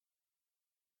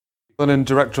And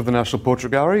director of the National Portrait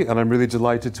Gallery, and I'm really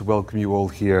delighted to welcome you all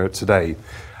here today.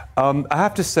 I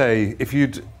have to say, if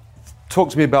you'd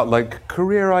talked to me about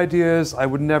career ideas, I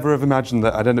would never have imagined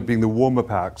that I'd end up being the warm-up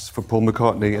acts for Paul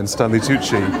McCartney and Stanley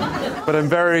Tucci. But I'm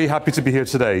very happy to be here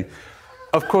today.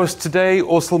 Of course, today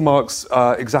also marks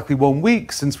exactly 1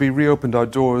 week since we reopened our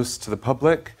doors to the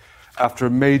public after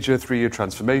a major 3-year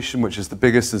transformation, which is the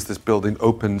biggest since this building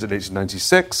opened in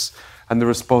 1896. And the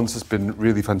response has been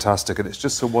really fantastic. And it's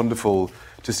just so wonderful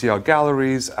to see our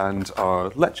galleries and our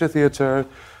lecture theatre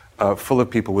full of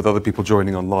people with other people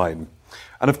joining online.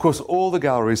 And of course, all the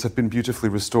galleries have been beautifully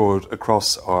restored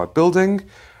across our building.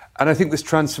 And I think this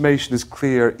transformation is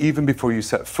clear even before you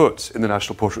set foot in the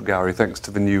National Portrait Gallery, thanks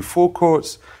to the new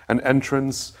forecourt and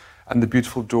entrance and the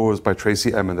beautiful doors by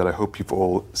Tracy Emin that I hope you've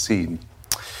all seen.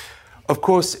 Of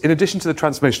course, in addition to the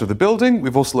transformation of the building,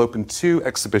 we've also opened 2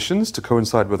 exhibitions to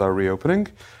coincide with our reopening.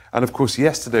 And of course,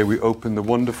 yesterday we opened the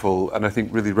wonderful and I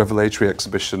think really revelatory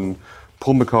exhibition,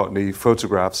 Paul McCartney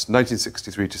Photographs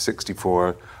 1963 to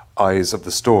 64, Eyes of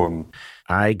the Storm.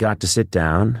 I got to sit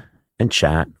down and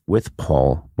chat with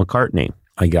Paul McCartney.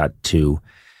 I got to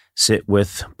sit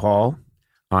with Paul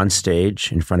on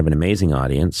stage in front of an amazing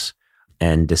audience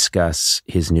and discuss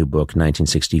his new book,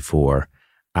 1964,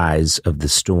 Eyes of the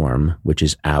Storm, which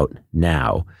is out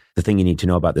now. The thing you need to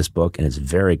know about this book, and it's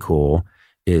very cool,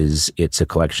 is it's a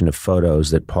collection of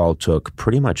photos that Paul took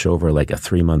pretty much over a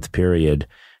 3-month period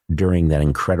during that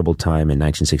incredible time in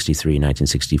 1963,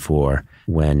 1964,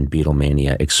 when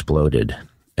Beatlemania exploded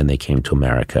and they came to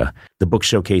America. The book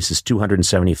showcases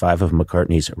 275 of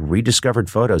McCartney's rediscovered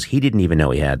photos. He didn't even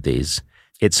know he had these.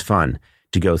 It's fun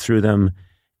to go through them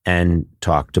and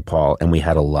talk to Paul, and we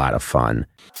had a lot of fun.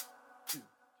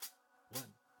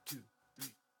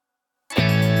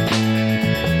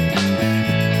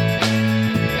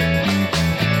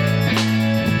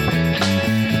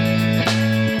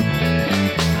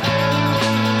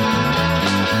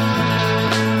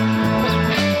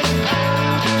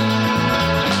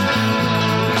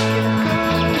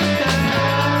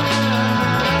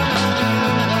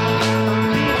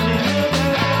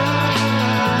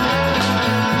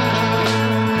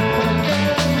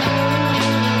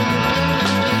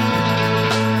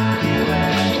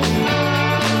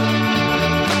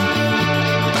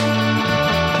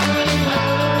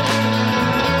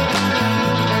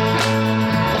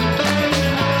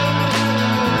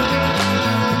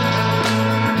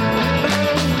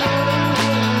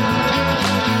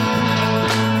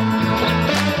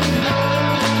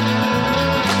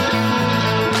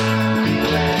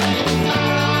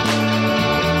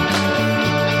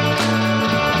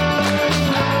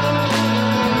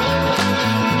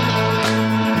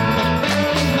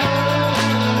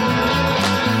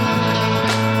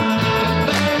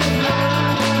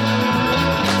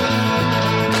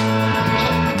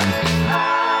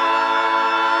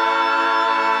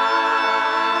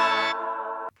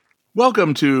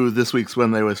 Welcome to this week's When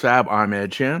They Was Fab. I'm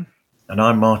Ed Chan. And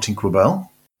I'm Martin Quibell.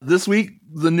 This week,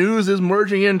 the news is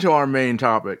merging into our main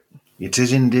topic. It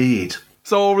is indeed.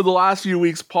 So over the last few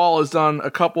weeks, Paul has done a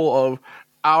couple of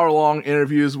hour-long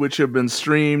interviews which have been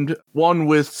streamed. One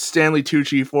with Stanley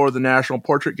Tucci for the National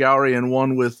Portrait Gallery and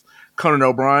one with Conan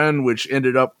O'Brien, which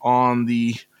ended up on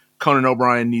the Conan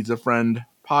O'Brien Needs a Friend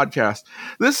podcast.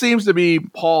 This seems to be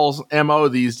Paul's MO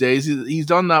these days. He's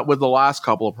done that with the last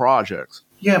couple of projects.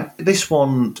 Yeah, this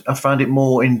one, I found it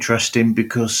more interesting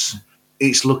because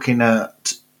it's looking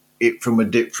at it from a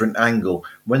different angle.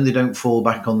 When they don't fall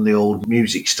back on the old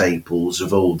music staples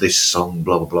of, this song,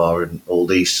 blah, blah, blah, and all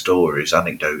these stories,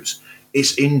 anecdotes,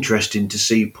 it's interesting to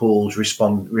see Paul's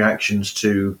reactions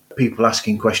to people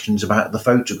asking questions about the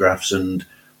photographs and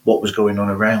what was going on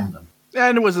around them.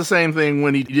 And it was the same thing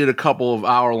when he did a couple of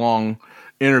hour-long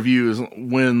interviews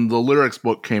when the lyrics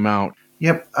book came out.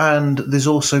 Yep, and there's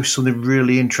also something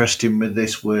really interesting with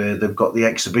this where they've got the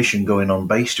exhibition going on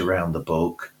based around the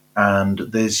book, and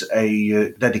there's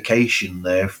a dedication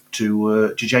there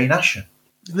to Jane Asher.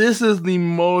 This is the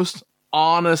most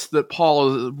honest that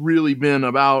Paul has really been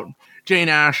about Jane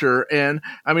Asher, and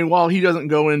I mean, while he doesn't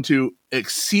go into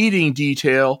exceeding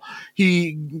detail,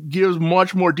 he gives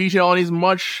much more detail, and he's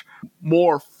much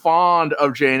more fond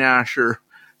of Jane Asher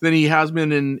than he has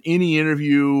been in any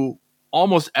interview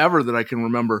almost ever that I can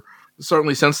remember,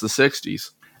 certainly since the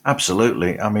 60s.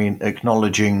 Absolutely. I mean,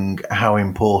 acknowledging how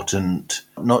important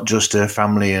not just her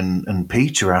family and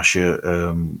Peter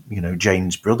Asher,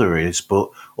 Jane's brother is, but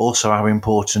also how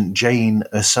important Jane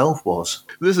herself was.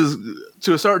 This is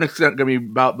to a certain extent going to be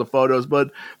about the photos,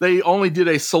 but they only did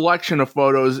a selection of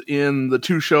photos in the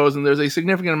two shows, and there's a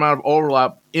significant amount of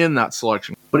overlap in that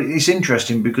selection. But it's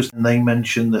interesting because they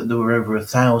mentioned that there were over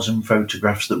 1,000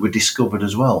 photographs that were discovered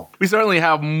as well. We certainly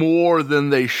have more than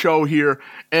they show here,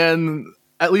 and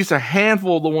at least a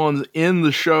handful of the ones in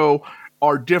the show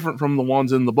are different from the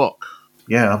ones in the book.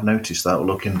 Yeah, I've noticed that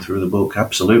looking through the book,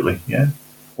 absolutely, yeah.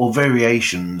 Or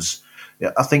variations.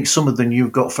 Yeah, I think some of them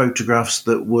you've got photographs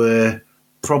that were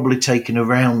probably taken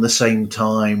around the same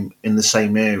time in the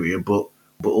same area, but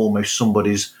almost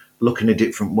somebody's looking a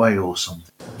different way or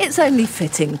something. It's only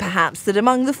fitting, perhaps, that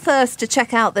among the first to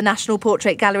check out the National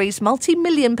Portrait Gallery's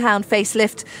multi-million-pound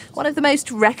facelift, one of the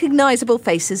most recognisable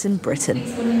faces in Britain.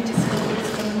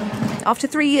 After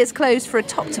 3 years closed for a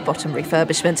top-to-bottom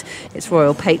refurbishment, its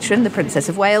royal patron, the Princess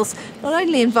of Wales, not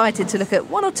only invited to look at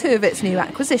one or two of its new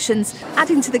acquisitions,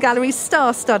 adding to the gallery's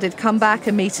star-studded comeback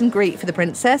a meet and greet for the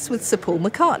Princess with Sir Paul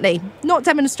McCartney, not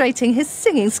demonstrating his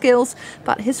singing skills,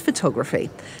 but his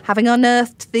photography, having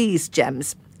unearthed these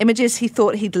gems. Images he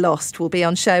thought he'd lost will be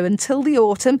on show until the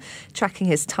autumn, tracking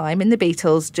his time in the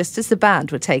Beatles just as the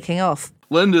band were taking off.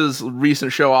 Linda's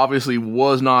recent show obviously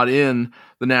was not in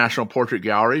the National Portrait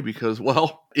Gallery because,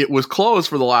 well, it was closed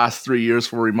for the last 3 years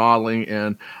for remodeling,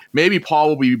 and maybe Paul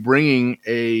will be bringing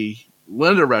a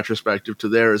Linda retrospective to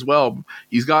there as well.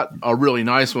 He's got a really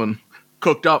nice one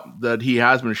cooked up that he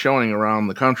has been showing around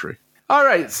the country. All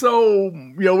right, so,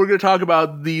 we're going to talk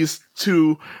about these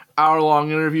 2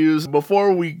 hour-long interviews.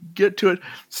 Before we get to it,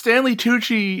 Stanley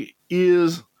Tucci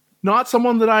is not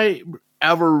someone that I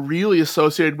ever really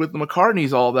associated with the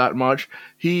McCartneys all that much.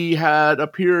 He had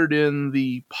appeared in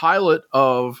the pilot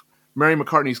of Mary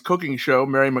McCartney's cooking show,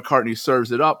 Mary McCartney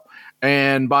Serves It Up.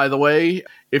 And by the way,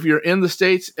 if you're in the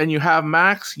States and you have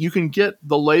Max, you can get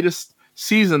the latest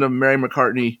season of Mary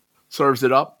McCartney Serves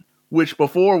It Up, which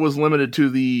before was limited to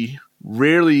the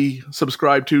rarely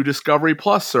subscribed to Discovery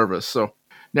Plus service. So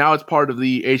now it's part of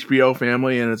the HBO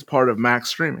family and it's part of Max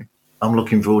streaming. I'm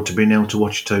looking forward to being able to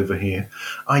watch it over here.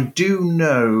 I do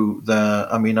know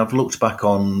that, I've looked back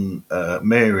on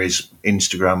Mary's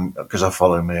Instagram because I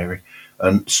follow Mary,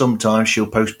 and sometimes she'll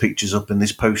post pictures up in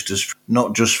these posters,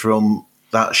 not just from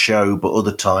that show, but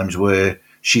other times where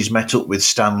she's met up with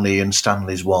Stanley and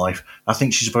Stanley's wife. I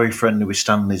think she's very friendly with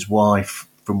Stanley's wife,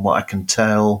 from what I can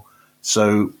tell.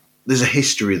 So there's a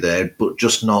history there, but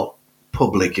just not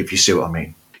public, if you see what I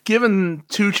mean. Given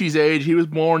Tucci's age, he was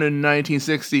born in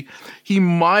 1960, he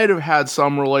might have had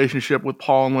some relationship with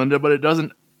Paul and Linda, but it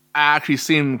doesn't actually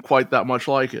seem quite that much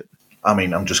like it.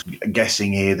 I'm just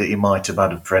guessing here that he might have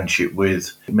had a friendship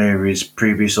with Mary's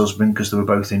previous husband because they were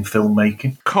both in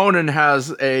filmmaking. Conan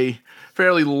has a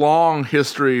fairly long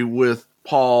history with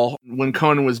Paul. When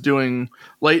Conan was doing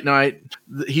late night,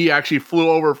 he actually flew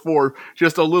over for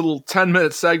just a little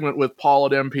 10-minute segment with Paul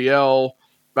at MPL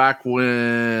back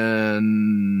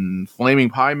when Flaming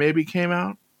Pie maybe came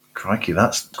out. Crikey,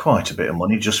 that's quite a bit of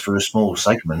money just for a small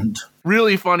segment.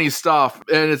 Really funny stuff,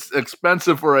 and it's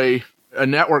expensive for a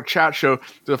network chat show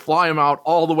to fly him out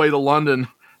all the way to London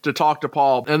to talk to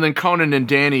Paul. And then Conan and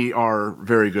Danny are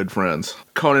very good friends.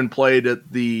 Conan played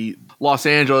at the Los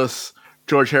Angeles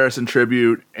George Harrison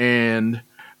tribute, and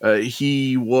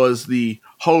he was the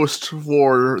host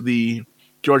for the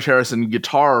George Harrison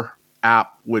guitar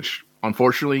app, which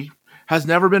unfortunately has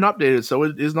never been updated, so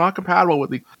it is not compatible with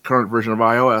the current version of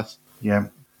iOS. Yeah,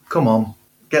 come on,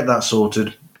 get that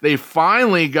sorted. They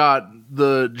finally got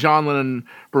the John Lennon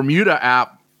Bermuda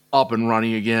app up and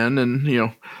running again,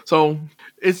 and so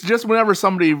it's just whenever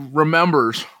somebody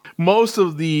remembers. Most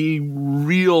of the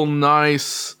real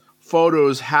nice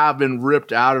photos have been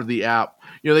ripped out of the app.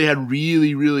 They had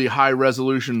really, really high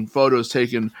resolution photos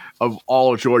taken of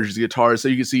all of George's guitars, so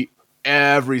you can see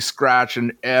every scratch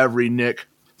and every nick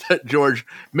that George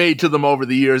made to them over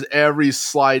the years, every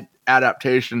slight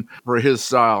adaptation for his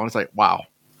style. And it's like, wow.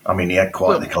 He had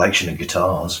quite the collection of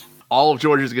guitars. All of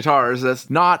George's guitars,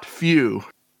 that's not few.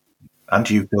 And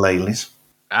ukuleles.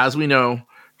 As we know,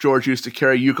 George used to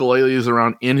carry ukuleles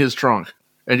around in his trunk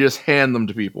and just hand them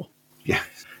to people. Yeah,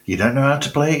 you don't know how to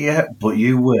play it yet, but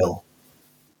you will.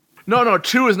 No,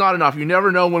 2 is not enough. You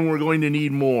never know when we're going to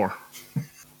need more.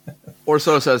 Or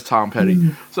so says Tom Petty.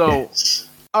 So, yes.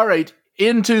 All right,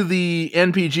 into the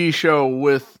NPG show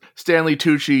with Stanley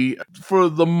Tucci. For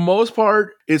the most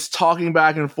part, it's talking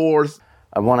back and forth.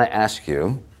 I want to ask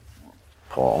you,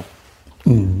 Paul,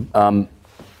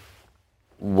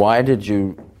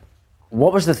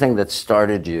 what was the thing that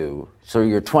started you? So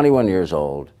you're 21 years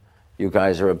old. You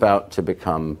guys are about to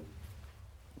become,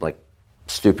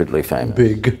 stupidly famous.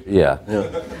 Big. Yeah.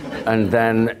 And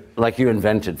then, you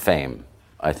invented fame.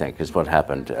 I think, is what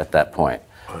happened at that point.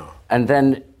 Wow. And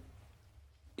then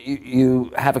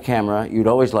you have a camera. You'd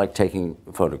always liked taking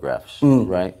photographs,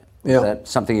 right? Yeah. Is that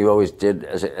something you always did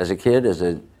as a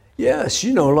kid? Yes,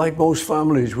 like most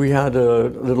families, we had a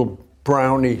little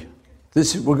brownie.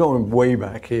 We're going way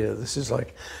back here.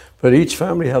 But each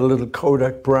family had a little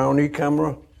Kodak brownie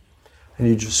camera, and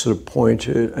you just sort of point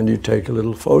it and you take a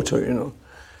little photo,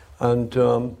 And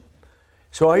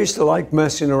so I used to like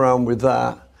messing around with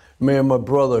that. Me and my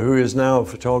brother, who is now a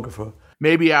photographer.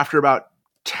 Maybe after about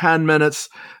 10 minutes,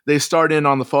 they start in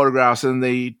on the photographs and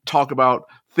they talk about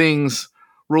things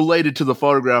related to the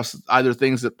photographs, either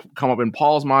things that come up in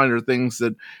Paul's mind or things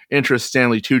that interest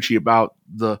Stanley Tucci about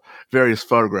the various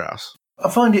photographs. I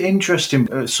find it interesting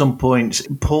at some points.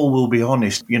 Paul will be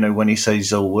honest, when he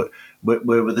says, where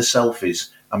were the selfies?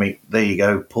 I mean, there you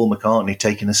go, Paul McCartney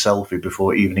taking a selfie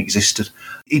before it even existed.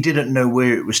 He didn't know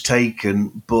where it was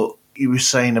taken, but he was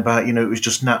saying about, it was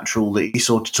just natural that he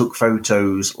sort of took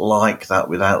photos like that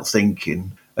without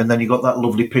thinking. And then you got that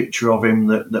lovely picture of him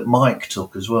that Mike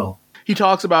took as well. He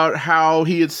talks about how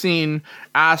he had seen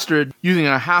Astrid using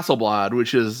a Hasselblad,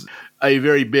 which is a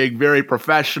very big, very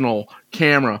professional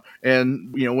camera.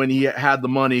 And, when he had the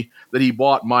money, that he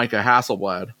bought Mike a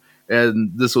Hasselblad.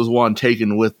 And this was one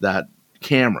taken with that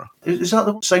camera. Is that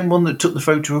the same one that took the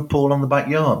photo of Paul on the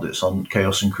backyard that's on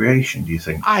Chaos and Creation, do you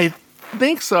think? I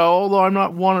think so, although I'm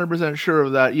not 100% sure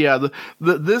of that. Yeah,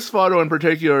 this photo in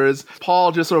particular is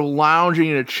Paul just sort of lounging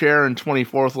in a chair in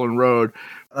 24th Lane Road.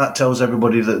 That tells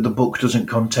everybody that the book doesn't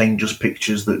contain just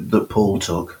pictures that Paul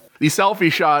took. The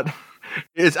selfie shot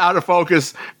is out of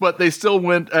focus, but they still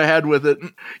went ahead with it.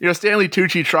 Stanley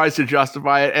Tucci tries to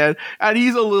justify it, and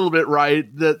he's a little bit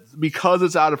right that because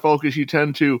it's out of focus, you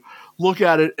tend to look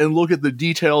at it and look at the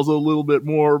details a little bit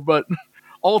more. But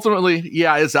ultimately,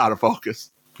 yeah, it's out of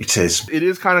focus. It is. It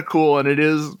is kind of cool, and it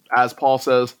is, as Paul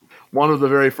says, one of the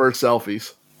very first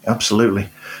selfies. Absolutely.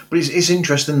 But it's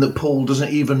interesting that Paul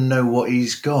doesn't even know what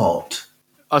he's got.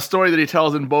 A story that he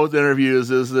tells in both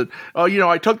interviews is that,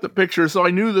 I took the picture, so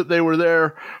I knew that they were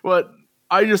there, but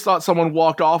I just thought someone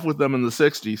walked off with them in the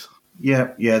 60s. Yeah,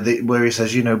 where he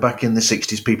says, back in the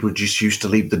 60s, people just used to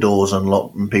leave the doors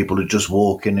unlocked and people would just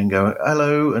walk in and go,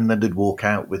 hello, and then they'd walk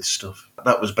out with stuff.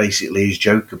 That was basically his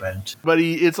joke about it. But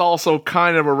it's also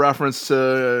kind of a reference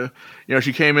to,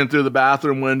 she came in through the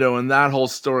bathroom window and that whole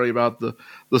story about the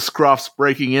scruffs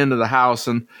breaking into the house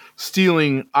and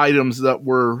stealing items that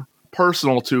were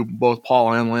personal to both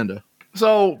Paul and Linda.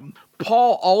 So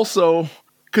Paul also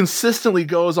consistently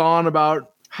goes on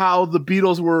about how the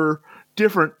Beatles were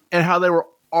different and how they were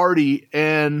arty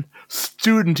and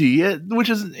studenty, which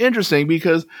is interesting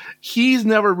because he's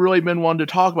never really been one to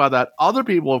talk about that. Other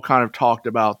people have kind of talked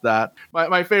about that.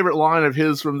 My favorite line of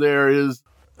his from there is,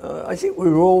 I think we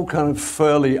were all kind of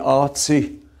fairly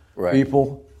artsy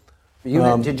people.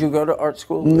 Did you go to art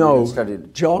school? No,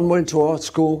 John went to art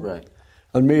school. Right.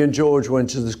 And me and George went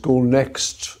to the school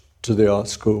next to the art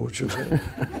school, which was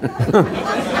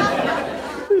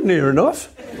near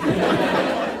enough.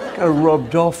 Kind of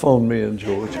rubbed off on me and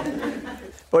George.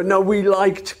 But no, we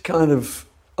liked kind of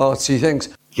artsy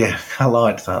things. Yeah, I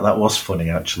liked that. That was funny,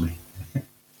 actually.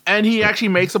 And he actually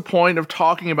makes a point of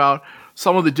talking about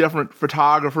some of the different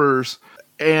photographers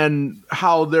and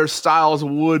how their styles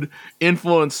would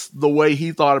influence the way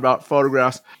he thought about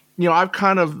photographs. I've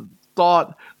kind of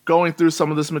thought, going through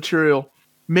some of this material,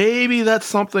 maybe that's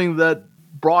something that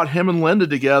brought him and Linda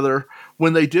together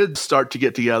when they did start to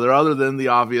get together, other than the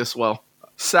obvious,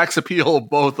 sex appeal of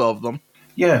both of them.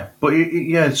 Yeah, but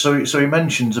so he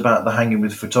mentions about the hanging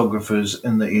with photographers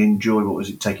and that he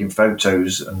enjoyed, taking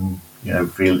photos and,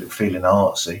 feeling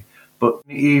artsy. But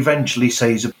he eventually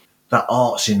says that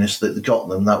artsiness that got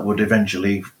them, that would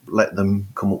eventually let them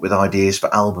come up with ideas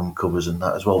for album covers and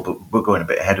that as well. But we're going a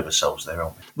bit ahead of ourselves there,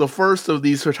 aren't we? The first of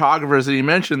these photographers that he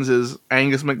mentions is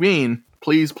Angus McBean,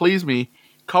 Please Please Me,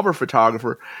 cover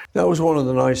photographer. That was one of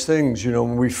the nice things,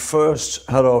 when we first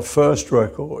had our first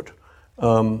record,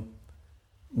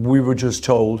 we were just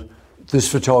told, this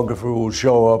photographer will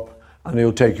show up and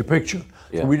he'll take a picture.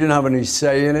 Yeah. So we didn't have any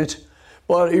say in it.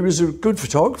 But he was a good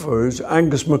photographer. It was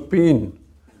Angus McBean,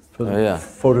 for the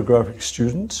photographic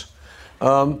students,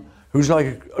 who's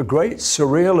like a great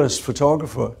surrealist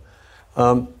photographer.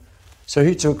 So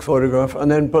he took photograph,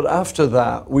 but after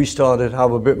that, we started to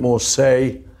have a bit more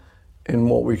say in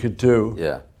what we could do.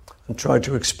 Yeah. And tried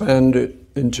to expand it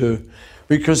into,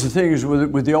 because the thing is,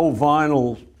 with the old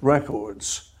vinyl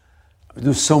records,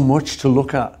 there's so much to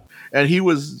look at. And he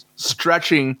was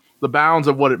stretching the bounds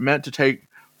of what it meant to take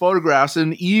photographs,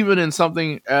 and even in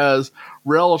something as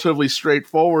relatively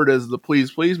straightforward as the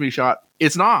Please Please Me shot,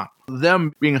 it's not.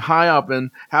 Them being high up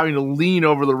and having to lean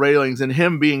over the railings and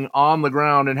him being on the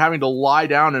ground and having to lie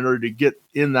down in order to get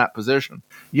in that position.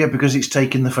 Yeah, because it's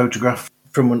taking the photograph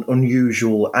from an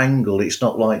unusual angle. It's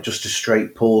not like just a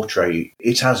straight portrait.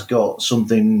 It has got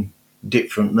something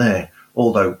different there.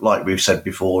 Although, like we've said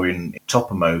before in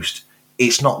Toppermost,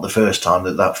 it's not the first time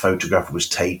that photograph was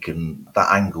taken,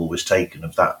 that angle was taken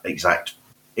of that exact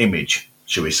image,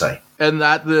 shall we say. And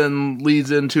that then leads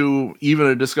into even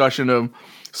a discussion of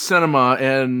cinema,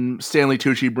 and Stanley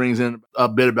Tucci brings in a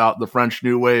bit about the French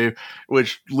New Wave,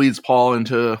 which leads Paul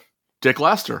into Dick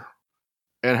Lester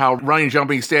and how running,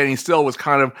 jumping, standing still was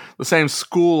kind of the same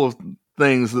school of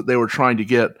things that they were trying to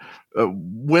get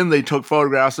when they took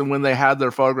photographs and when they had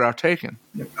their photograph taken.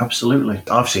 Yep, absolutely.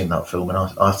 I've seen that film and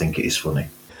I think it is funny.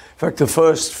 In fact, the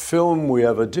first film we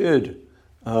ever did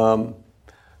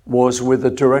was with a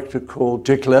director called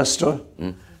Dick Lester,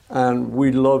 and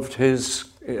we loved his.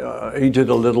 He did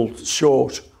a little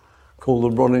short called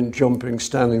the Running, Jumping,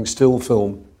 Standing Still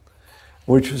film,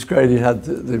 which was great. He had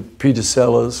the Peter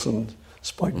Sellers and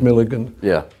Spike Milligan,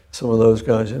 some of those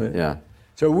guys in it. Yeah.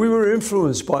 So we were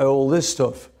influenced by all this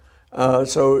stuff.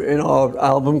 So in our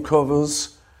album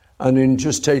covers and in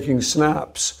just taking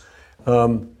snaps,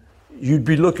 you'd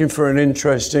be looking for an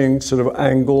interesting sort of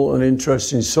angle, an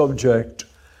interesting subject,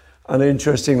 an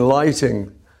interesting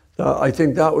lighting. I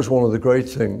think that was one of the great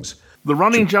things. The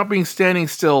Running, Jumping, Standing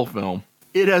Still film,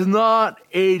 it has not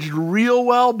aged real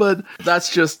well, but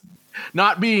that's just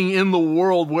not being in the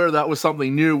world where that was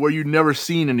something new, where you'd never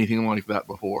seen anything like that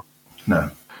before. No.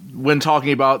 When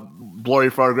talking about blurry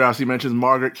photographs, he mentions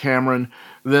Margaret Cameron,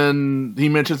 then he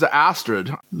mentions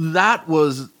Astrid. That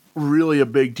was really a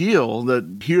big deal,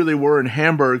 that here they were in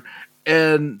Hamburg,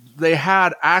 and they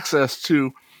had access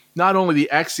to not only the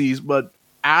X's, but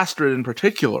Astrid in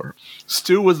particular.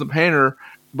 Stu was the painter,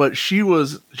 but she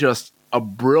was just a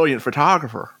brilliant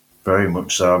photographer. Very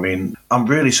much so. I mean, I'm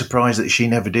really surprised that she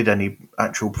never did any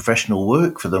actual professional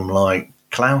work for them like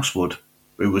Klaus would,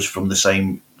 who was from the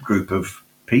same group of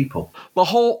people. The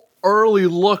whole early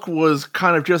look was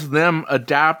kind of just them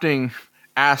adapting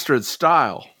Astrid's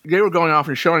style. They were going off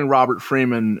and showing Robert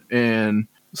Freeman and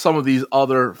some of these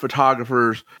other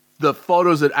photographers the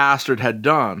photos that Astrid had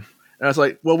done. And it's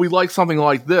like, well, we like something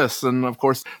like this. And of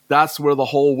course, that's where the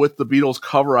whole With the Beatles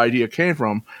cover idea came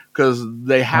from, because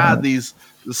they had these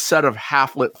set of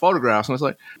half-lit photographs. And it's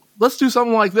like, let's do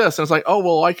something like this. And it's like, oh,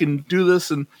 well, I can do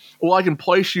this. And well, I can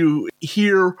place you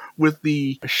here with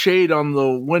the shade on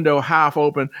the window half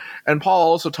open. And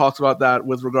Paul also talks about that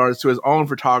with regards to his own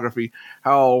photography,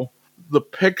 how the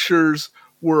pictures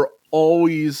were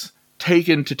always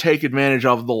taken to take advantage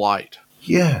of the light.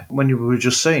 Yeah, when you were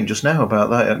just saying just now about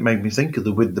that, it made me think of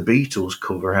the With the Beatles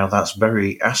cover, how that's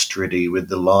very Astrid-y with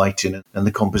the lighting and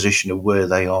the composition of where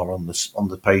they are on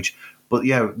the page. But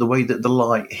yeah, the way that the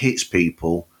light hits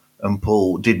people, and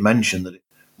Paul did mention that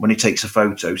when he takes a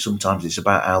photo, sometimes it's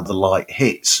about how the light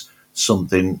hits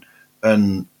something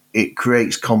and it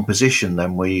creates composition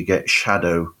then where you get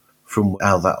shadow from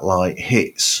how that light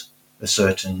hits a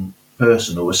certain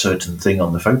person or a certain thing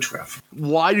on the photograph.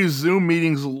 Why do Zoom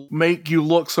meetings make you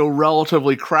look so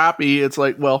relatively crappy? It's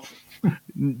like, well,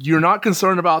 you're not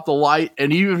concerned about the light,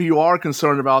 and even if you are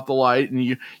concerned about the light, and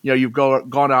you've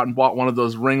gone out and bought one of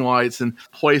those ring lights and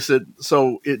place it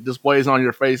so it displays on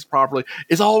your face properly,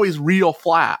 it's always real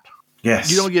flat. Yes.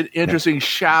 You don't get interesting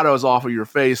shadows off of your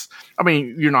face. I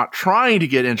mean, you're not trying to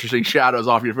get interesting shadows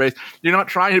off your face. You're not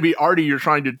trying to be arty. You're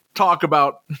trying to talk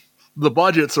about the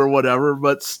budgets or whatever,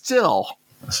 but still.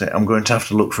 That's it. I'm going to have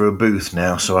to look for a booth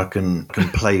now so I can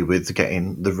play with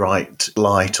getting the right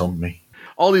light on me.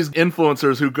 All these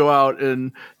influencers who go out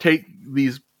and take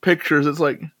these pictures, it's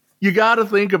like, you got to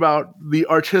think about the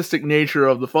artistic nature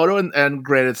of the photo. And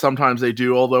granted, sometimes they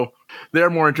do, although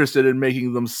they're more interested in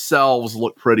making themselves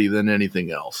look pretty than anything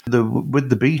else.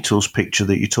 With the Beatles picture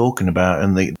that you're talking about,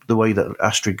 and the way that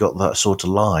Astrid got that sort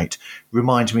of light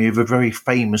reminds me of a very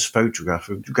famous photograph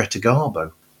of Greta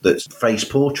Garbo, that's face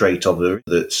portrait of her,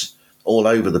 that's all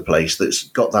over the place, that's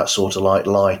got that sort of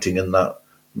lighting and that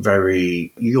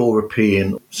very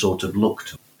European sort of look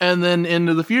to it. And then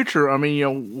into the future, I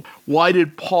mean, why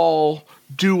did Paul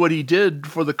do what he did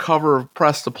for the cover of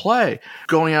Press to Play?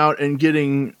 Going out and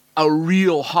getting a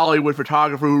real Hollywood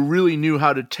photographer who really knew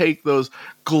how to take those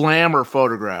glamour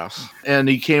photographs. And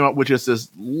he came up with just this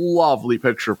lovely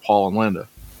picture of Paul and Linda.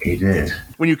 He did.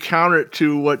 When you counter it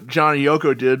to what John and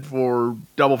Yoko did for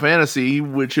Double Fantasy,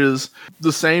 which is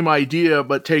the same idea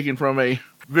but taken from a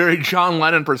very John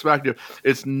Lennon perspective,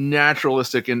 it's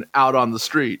naturalistic and out on the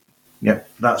street. Yep,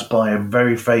 that's by a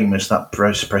very famous, that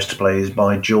press to play is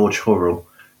by George Hurrell,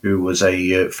 who was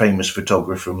a famous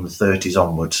photographer from the 30s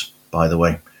onwards, by the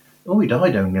way. Oh, he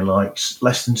died only like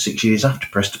less than 6 years after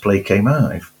Press to Play came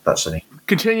out, if that's any.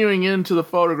 Continuing into the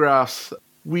photographs,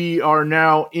 we are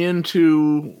now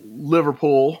into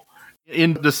Liverpool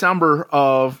in December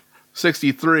of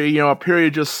 63, a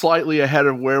period just slightly ahead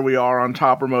of where we are on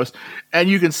Toppermost. And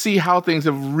you can see how things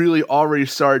have really already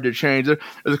started to change. There's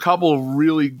a couple of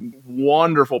really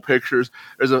wonderful pictures.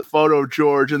 There's a photo of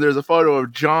George and there's a photo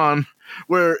of John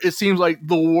where it seems like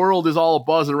the world is all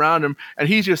abuzz around him and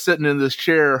he's just sitting in this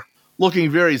chair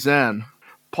looking very zen.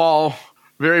 Paul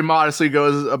very modestly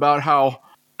goes about how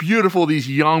beautiful these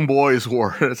young boys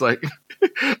were. And it's like,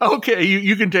 okay,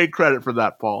 you can take credit for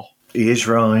that, Paul. He is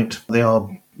right. They are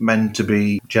men to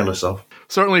be jealous of.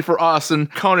 Certainly for us,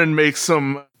 and Conan makes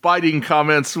some biting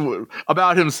comments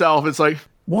about himself. It's like,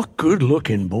 what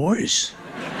good-looking boys.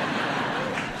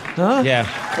 Huh? Yeah.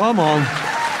 Come on.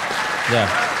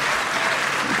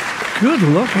 Yeah. Good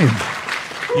looking.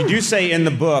 You do say in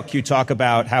the book, you talk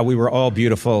about how we were all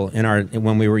beautiful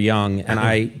when we were young, and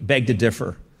I beg to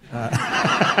differ.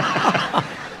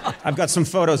 I've got some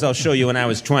photos I'll show you when I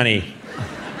was 20.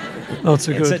 Not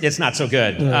so good. It's not so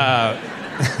good. Yeah.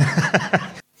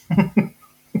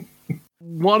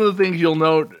 One of the things you'll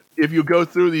note if you go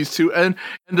through these two, and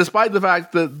despite the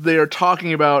fact that they are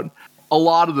talking about a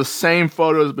lot of the same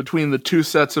photos between the two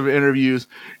sets of interviews,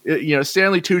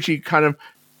 Stanley Tucci kind of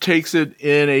takes it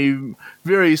in a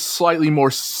very slightly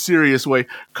more serious way.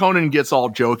 Conan gets all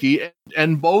jokey,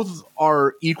 and both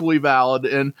are equally valid,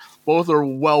 and both are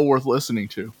well worth listening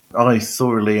to. I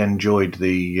thoroughly enjoyed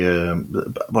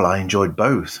I enjoyed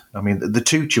both. I mean, the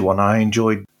Tucci one, I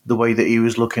enjoyed the way that he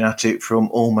was looking at it from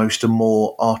almost a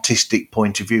more artistic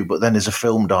point of view, but then as a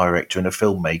film director and a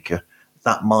filmmaker,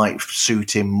 that might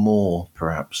suit him more,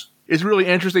 perhaps. It's really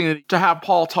interesting to have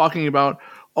Paul talking about,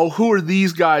 who are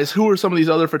these guys? Who are some of these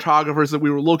other photographers that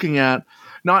we were looking at?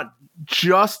 Not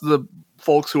just the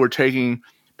folks who are taking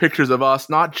pictures of us,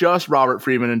 not just Robert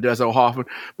Freeman and Deso Hoffman,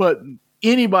 but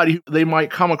anybody they might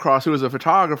come across who is a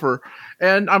photographer.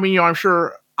 And I mean, I'm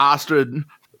sure Astrid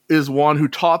is one who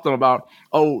taught them about,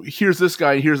 here's this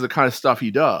guy, and here's the kind of stuff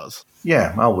he does.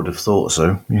 Yeah, I would have thought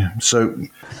so. Yeah. So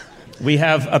we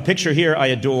have a picture here I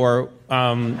adore.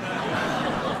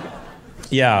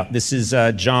 Yeah, this is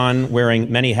John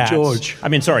wearing many hats. George. I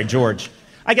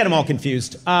get them all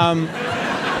confused.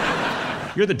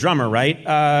 You're the drummer, right?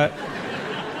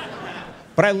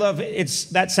 But I love it's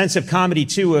that sense of comedy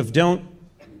too of don't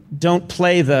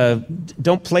play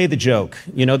the joke.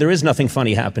 There is nothing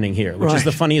funny happening here, which is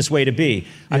the funniest way to be.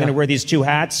 I'm going to wear these two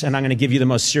hats and I'm going to give you the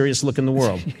most serious look in the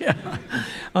world. Yeah,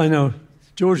 I know.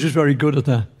 George is very good at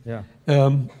that. Yeah.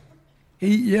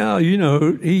 He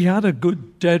had a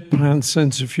good deadpan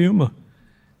sense of humor.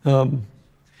 And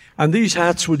these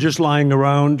hats were just lying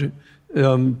around.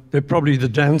 They're probably the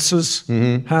dancers'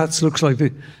 hats. Looks like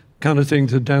the kind of thing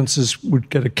the dancers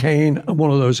would get a cane and one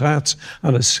of those hats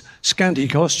and a scanty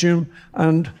costume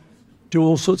and do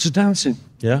all sorts of dancing.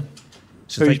 Yeah.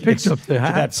 So he picked up the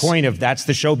hats. To that point of that's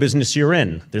the show business you're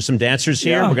in. There's some dancers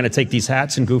here. Yeah. We're going to take these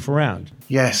hats and goof around.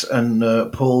 Yes,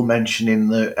 and Paul mentioning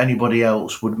that anybody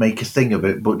else would make a thing of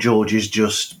it, but George is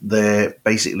just there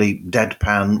basically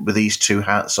deadpan with these two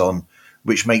hats on,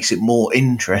 which makes it more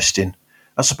interesting.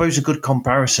 I suppose a good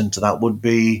comparison to that would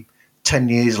be 10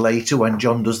 years later when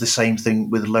John does the same thing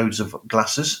with loads of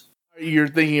glasses. You're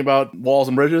thinking about Walls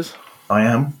and Bridges? I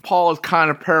am. Paul is kind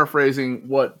of paraphrasing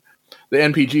what the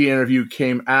NPG interview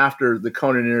came after the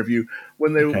Conan interview.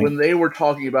 When they were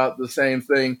talking about the same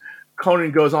thing,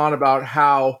 Conan goes on about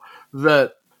how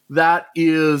that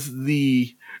is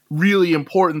the really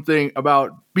important thing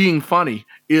about being funny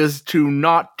is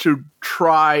not to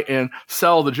try and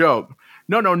sell the joke.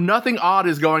 No, nothing odd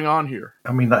is going on here.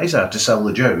 I mean, that is how to sell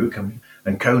the joke.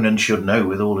 And Conan should know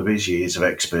with all of his years of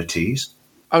expertise.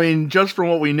 I mean, just from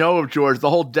what we know of George, the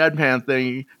whole deadpan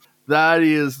thing, that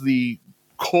is the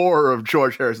core of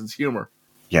George Harrison's humor.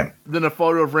 Yeah. Then a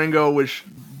photo of Ringo, which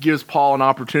gives Paul an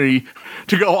opportunity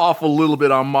to go off a little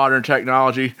bit on modern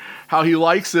technology, how he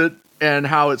likes it and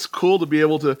how it's cool to be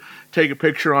able to take a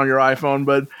picture on your iPhone,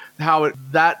 but how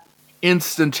that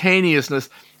instantaneousness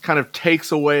kind of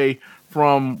takes away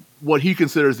from what he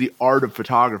considers the art of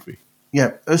photography.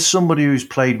 Yeah, as somebody who's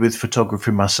played with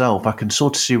photography myself, I can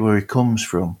sort of see where he comes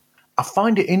from. I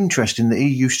find it interesting that he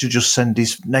used to just send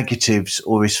his negatives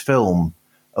or his film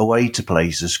away to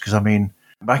places, because, I mean,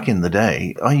 back in the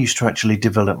day, I used to actually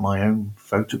develop my own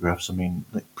photographs. I mean,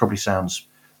 it probably sounds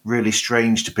really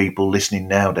strange to people listening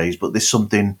nowadays, but there's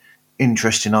something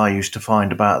interesting I used to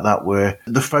find about that, where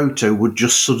the photo would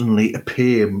just suddenly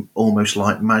appear almost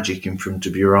like magic in front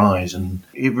of your eyes. And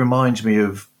it reminds me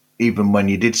of even when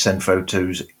you did send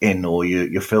photos in or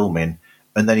you're filming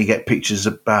and then you get pictures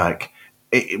back.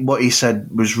 What he said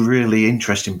was really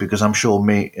interesting, because I'm sure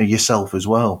yourself as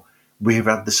well, we've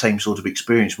had the same sort of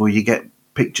experience where you get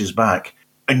pictures back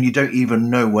and you don't even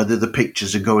know whether the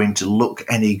pictures are going to look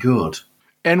any good.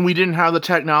 And we didn't have the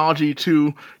technology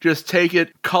to just take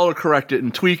it, color correct it,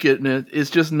 and tweak it, and it's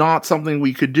just not something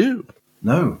we could do.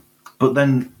 No. But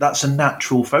then that's a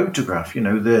natural photograph,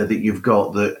 there that you've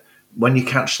got, that when you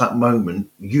catch that moment,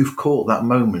 you've caught that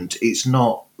moment. It's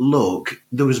not, look,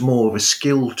 there was more of a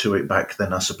skill to it back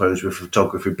then, I suppose, with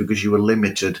photography, because you were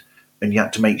limited and you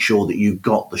had to make sure that you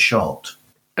got the shot.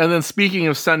 And then speaking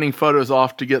of sending photos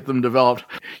off to get them developed,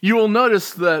 you will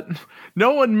notice that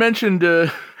no one mentioned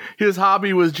his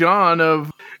hobby with John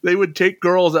of they would take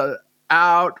girls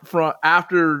out from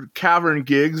after cavern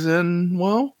gigs and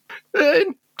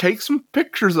take some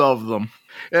pictures of them.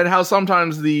 And how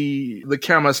sometimes the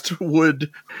chemist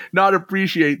would not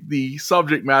appreciate the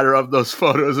subject matter of those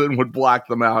photos and would black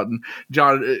them out.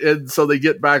 And so they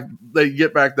get back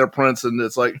their prints, and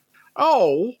it's like,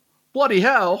 oh, bloody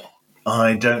hell.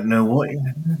 I don't know what.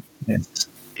 Yes.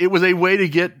 It was a way to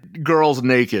get girls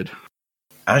naked.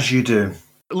 As you do.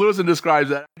 Lewison describes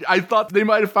that. I thought they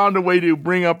might have found a way to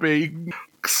bring up a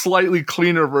slightly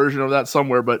cleaner version of that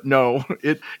somewhere, but no,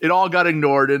 it all got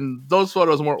ignored, and those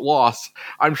photos weren't lost.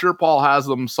 I'm sure Paul has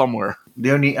them somewhere.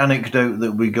 The only anecdote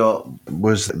that we got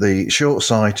was the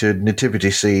short-sighted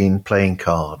nativity scene playing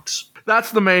cards.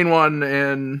 That's the main one,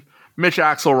 and Mitch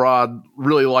Axelrod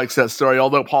really likes that story,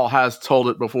 although Paul has told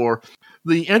it before.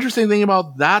 The interesting thing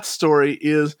about that story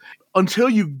is until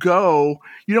you go,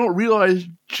 you don't realize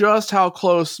just how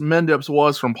close Mendips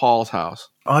was from Paul's house.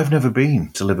 I've never been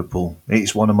to Liverpool.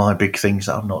 It's one of my big things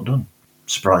that I've not done,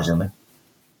 surprisingly.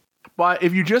 But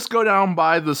if you just go down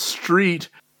by the street,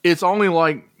 it's only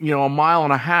like, a mile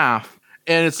and a half,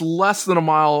 and it's less than a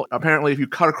mile, apparently, if you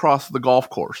cut across the golf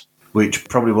course. Which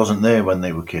probably wasn't there when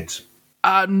they were kids.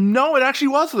 No, it actually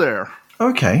was there.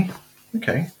 Okay.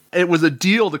 It was a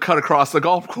deal to cut across the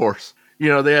golf course.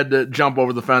 They had to jump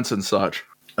over the fence and such.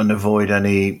 And avoid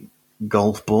any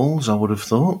golf balls, I would have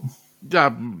thought.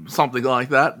 Something like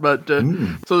that. But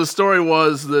so the story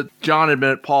was that John had been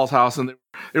at Paul's house, and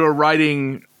they were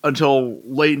writing until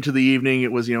late into the evening.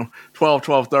 It was,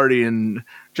 12:30, and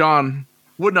John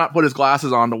would not put his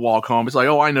glasses on to walk home. It's like,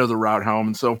 oh, I know the route home.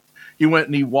 And so he went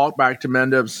and he walked back to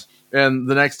Mendips, and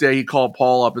the next day he called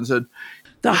Paul up and said,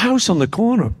 "The house on the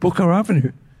corner, Booker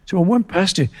Avenue." So I went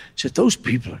past it. He said, "Those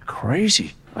people are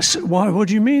crazy." I said, "Why? What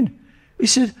do you mean?" He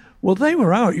said, "Well, they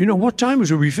were out. What time was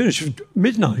it? We finished at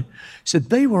midnight." He said,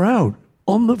 "They were out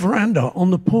on the veranda, on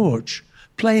the porch,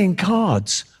 playing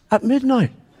cards at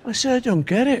midnight." I said, "I don't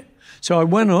get it." So I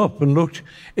went up and looked.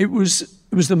 It was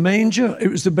the manger. It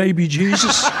was the baby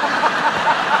Jesus.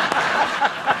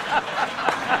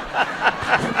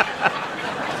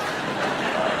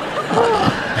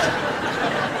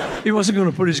 He wasn't going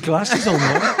to put his glasses on,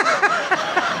 though.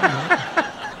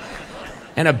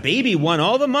 And a baby won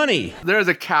all the money. There's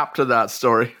a cap to that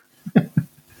story.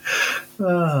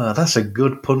 That's a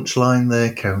good punchline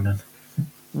there, Conan.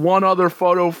 One other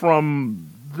photo from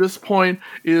this point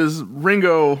is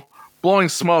Ringo blowing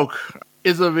smoke.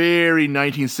 It's a very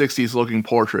 1960s looking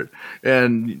portrait.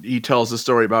 And he tells the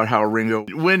story about how Ringo,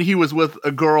 when he was with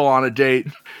a girl on a date,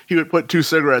 he would put 2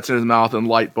 cigarettes in his mouth and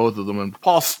light both of them. And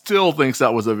Paul still thinks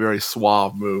that was a very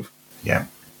suave move. Yeah.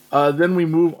 Then we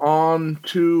move on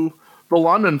to the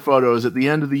London photos at the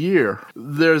end of the year.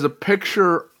 There's a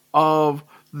picture of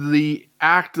the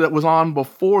act that was on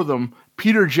before them,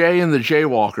 Peter J. and the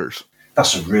Jaywalkers.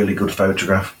 That's a really good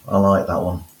photograph. I like that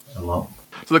one a lot.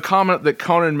 So the comment that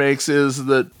Conan makes is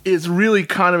that it's really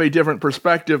kind of a different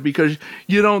perspective, because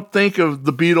you don't think of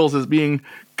the Beatles as being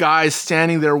guys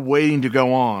standing there waiting to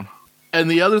go on. And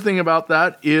the other thing about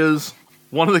that is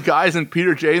one of the guys in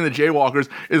Peter J. and the Jaywalkers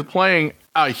is playing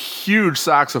a huge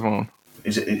saxophone.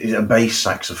 Is it a bass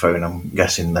saxophone, I'm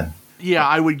guessing, then? Yeah,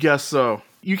 I would guess so.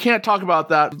 You can't talk about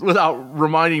that without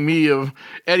reminding me of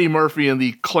Eddie Murphy and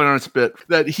the Clarence bit,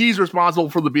 that he's responsible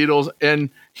for the Beatles, and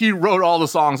he wrote all the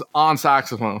songs on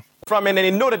saxophone. From and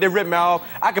they know that they ripped me off.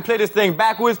 I can play this thing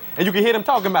backwards, and you can hear them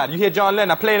talking about it. You hear John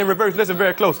Lennon, I play it in reverse. Listen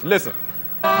very closely. Listen.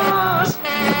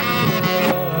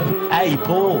 Hey,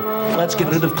 Paul, let's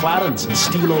get rid of Clarence and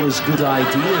steal all his good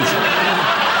ideas.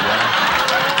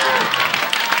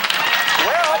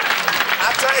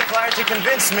 You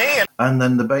convinced me. And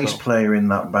then the bass player in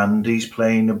that band, he's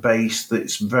playing a bass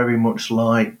that's very much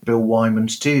like Bill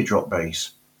Wyman's Teardrop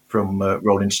bass from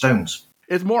Rolling Stones.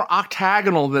 It's more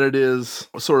octagonal than it is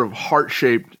sort of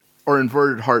heart-shaped or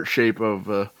inverted heart shape of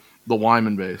the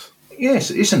Wyman bass.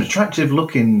 Yes, it's an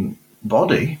attractive-looking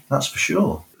body, that's for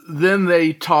sure. Then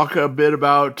they talk a bit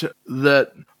about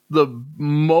that the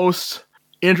most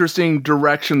interesting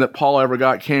direction that Paul ever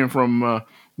got came from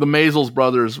the Maysles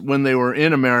brothers when they were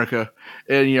in America.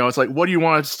 And, it's like, what do you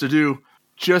want us to do?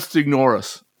 Just ignore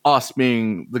us. Us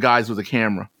being the guys with the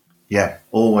camera. Yeah,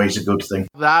 always a good thing.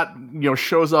 That,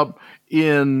 shows up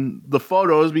in the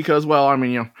photos because,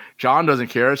 John doesn't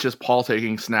care. It's just Paul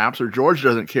taking snaps, or George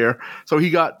doesn't care. So he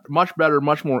got much better,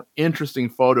 much more interesting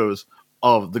photos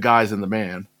of the guys in the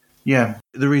band. Yeah,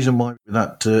 the reason why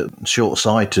that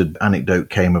short-sighted anecdote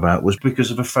came about was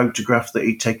because of a photograph that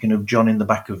he'd taken of John in the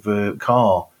back of a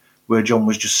car, where John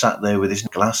was just sat there with his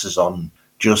glasses on,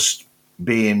 just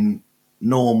being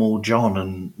normal John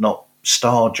and not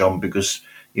star John, because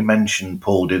he mentioned,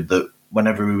 Paul did, that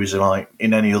whenever he was like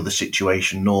in any other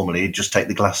situation normally, he'd just take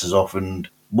the glasses off and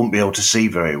wouldn't be able to see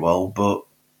very well, but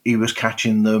he was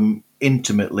catching them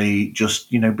intimately, just,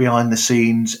 behind the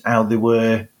scenes, how they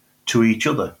were to each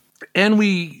other. And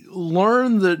we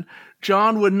learned that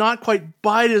John would not quite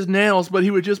bite his nails, but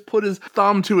he would just put his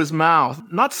thumb to his mouth,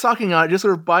 not sucking on it, just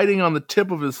sort of biting on the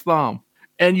tip of his thumb.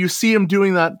 And you see him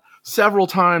doing that several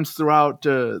times throughout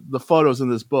the photos in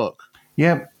this book.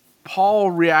 Yeah.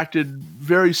 Paul reacted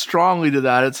very strongly to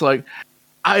that. It's like,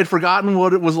 I had forgotten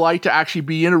what it was like to actually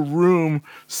be in a room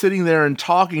sitting there and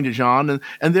talking to John,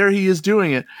 and there he is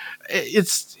doing it.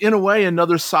 It's, in a way,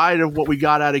 another side of what we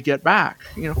got out of Get Back.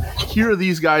 Here are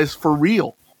these guys for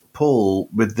real. Paul,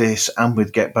 with this and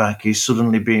with Get Back, is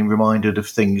suddenly being reminded of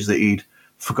things that he'd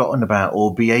forgotten about,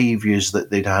 or behaviours that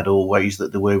they'd had, or ways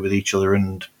that they were with each other.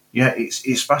 And, yeah,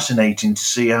 it's fascinating to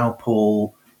see how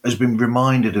Paul has been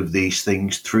reminded of these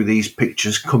things through these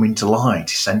pictures coming to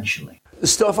light, essentially. The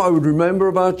stuff I would remember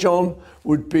about John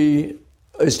would be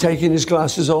his taking his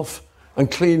glasses off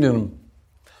and cleaning them.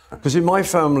 Because in my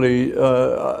family,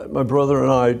 my brother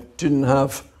and I didn't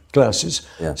have glasses.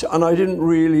 Yeah. And I didn't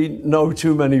really know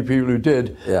too many people who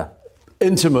did,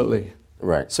 intimately.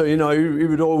 Right. So, he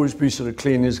would always be sort of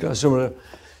cleaning his glasses.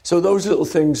 So those little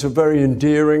things are very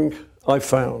endearing, I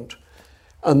found.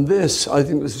 And I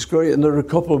think this is great. And there are a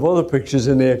couple of other pictures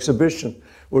in the exhibition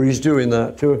where he's doing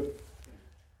that too.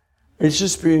 He's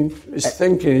just he's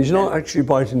thinking, he's not actually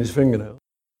biting his fingernail.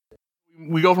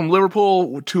 We go from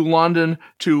Liverpool to London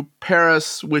to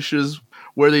Paris, which is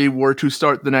where they were to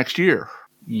start the next year.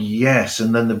 Yes,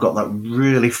 and then they've got that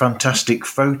really fantastic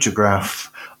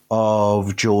photograph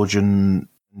of George and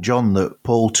John that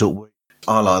Paul took.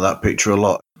 I like that picture a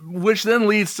lot. Which then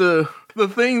leads to the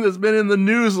thing that's been in the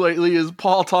news lately is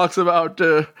Paul talks about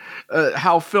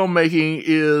how filmmaking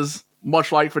is,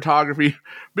 much like photography,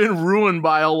 been ruined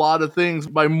by a lot of things,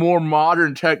 by more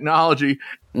modern technology.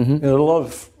 Mm-hmm. There are a lot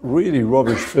of really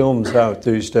rubbish films out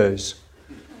these days.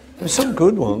 There's some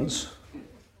good ones.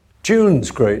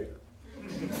 Tune's great.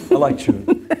 I like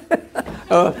Tune.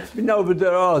 No, but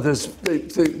there are.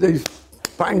 They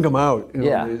bang them out,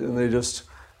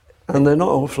 and they're not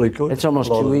awfully good. It's almost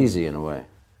too easy in a way.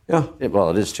 Yeah. It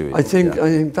is too easy. I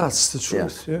think that's the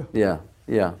truth.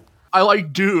 Yeah. I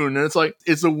like Dune, and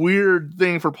it's a weird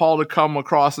thing for Paul to come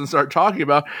across and start talking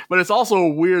about, but it's also a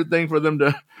weird thing for them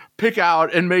to pick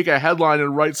out and make a headline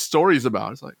and write stories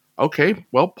about. It's like, okay,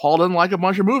 well, Paul doesn't like a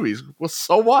bunch of movies. Well,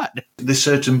 so what? There's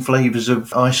certain flavours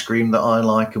of ice cream that I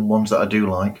like and ones that I do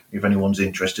like, if anyone's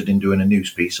interested in doing a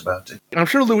news piece about it. I'm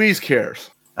sure Louise cares.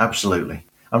 Absolutely.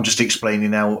 I'm just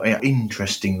explaining how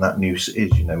interesting that news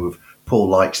is, of Paul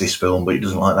likes this film, but he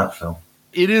doesn't like that film.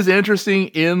 It is interesting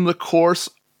in the course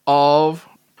of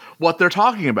what they're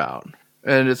talking about.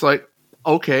 And it's like,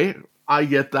 okay, I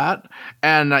get that.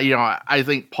 And, I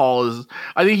think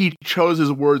he chose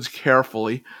his words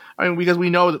carefully. Because we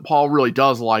know that Paul really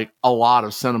does like a lot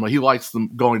of cinema. He likes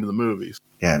going to the movies.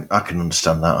 Yeah, I can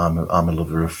understand that. I'm a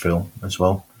lover of film as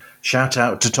well. Shout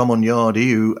out to Tom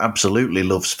Onyardi, who absolutely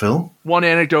loves film. One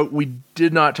anecdote we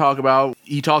did not talk about,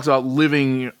 he talks about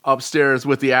living upstairs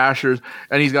with the Ashers,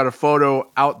 and he's got a photo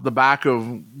out the back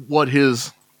of what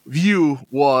his view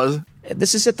was.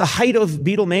 This is at the height of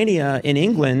Beatlemania in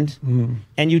England,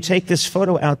 and you take this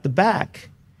photo out the back.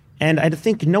 And I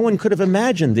think no one could have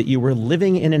imagined that you were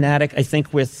living in an attic, I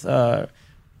think, with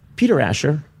Peter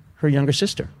Asher, her younger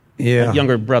sister. Yeah.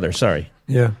 Younger brother, sorry.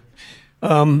 Yeah.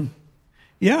 It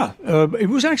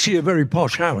was actually a very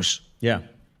posh house. Yeah.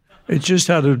 It just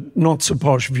had a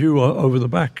not-so-posh view over the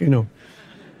back,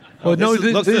 Oh,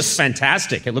 this looks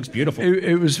fantastic. It looks beautiful.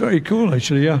 It was very cool,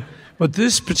 actually, yeah. But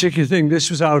this particular thing,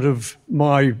 this was out of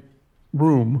my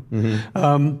room.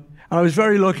 Mm-hmm. And I was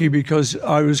very lucky because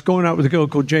I was going out with a girl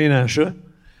called Jane Asher,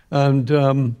 and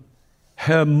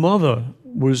her mother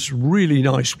was a really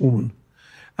nice woman.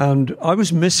 And I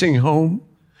was missing home.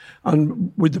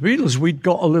 And with the Beatles, we'd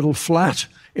got a little flat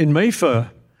in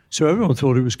Mayfair. So everyone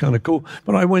thought it was kind of cool.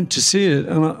 But I went to see it,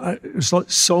 and it was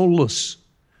like soulless,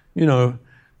 you know.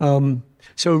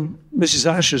 So Mrs.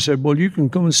 Asher said, well, you can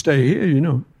come and stay here, you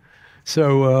know.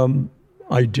 So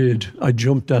I did. I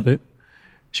jumped at it.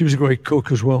 She was a great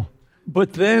cook as well.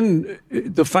 But then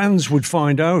the fans would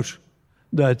find out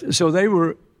that, so they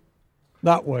were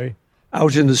that way,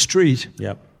 out in the street.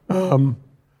 Yep. And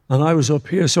I was up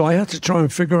here, so I had to try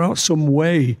and figure out some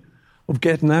way of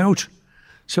getting out.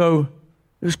 So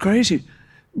it was crazy.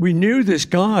 We knew this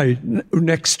guy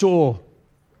next door,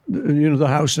 you know, the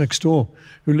house next door,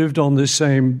 who lived on this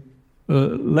same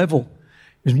level.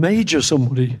 He was Major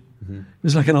somebody. Mm-hmm. He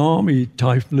was like an army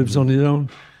type, lives on his own.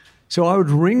 So I would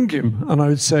ring him and I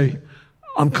would say,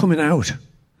 I'm coming out.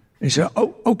 He said,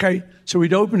 oh, okay. So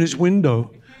he'd open his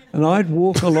window and I'd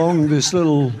walk along this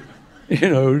little, you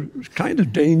know, kind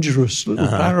of dangerous little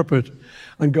parapet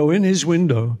and go in his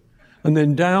window and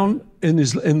then down in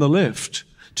the lift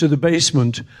to the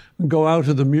basement and go out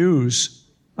of the mews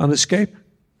and escape.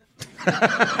 That's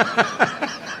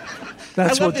I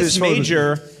love what this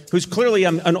Major, who's clearly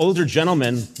an older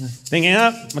gentleman, thinking,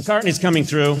 McCartney's coming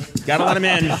through. Got to let him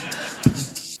in.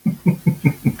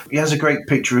 He has a great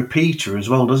picture of Peter as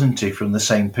well, doesn't he, from the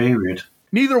same period?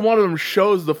 Neither one of them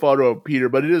shows the photo of Peter,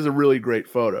 but it is a really great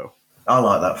photo. I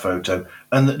like that photo.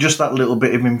 And just that little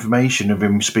bit of information of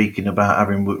him speaking about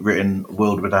having written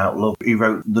World Without Love. He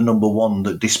wrote the number one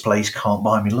that displays Can't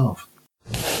Buy Me Love.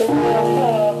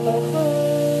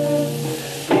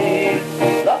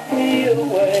 Lock me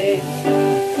away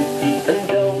and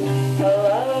don't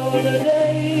allow the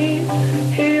day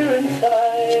here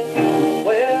inside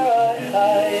where I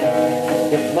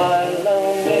hide with my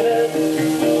loneliness.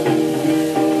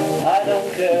 I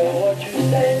don't care what you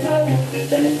say, I'll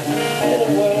stay in a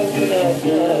world without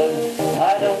love.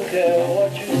 I don't care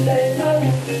what you say, I'll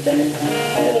stay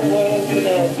in a world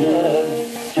without love.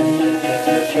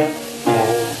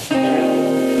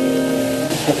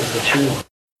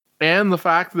 And the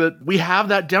fact that we have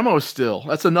that demo still.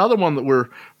 That's another one that we're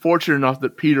fortunate enough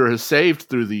that Peter has saved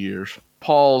through the years.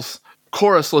 Paul's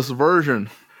chorusless version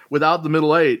without the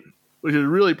middle eight, which is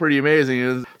really pretty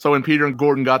amazing. So when Peter and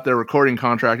Gordon got their recording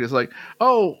contract, it's like,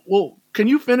 oh, well, can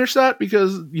you finish that?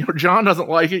 Because John doesn't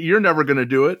like it. You're never going to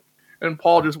do it. And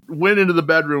Paul just went into the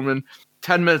bedroom and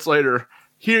 10 minutes later,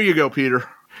 here you go, Peter.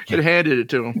 And handed it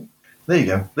to him. There you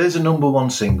go. There's a number one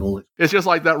single. It's just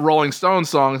like that Rolling Stones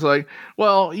song. It's like,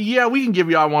 well, yeah, we can give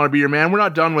you I Want to Be Your Man. We're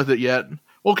not done with it yet.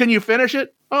 Well, can you finish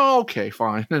it? Oh, okay,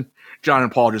 fine. And John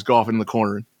and Paul just go off in the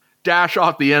corner and dash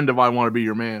off the end of I Want to Be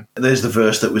Your Man. There's the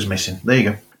verse that was missing. There you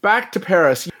go. Back to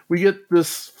Paris. We get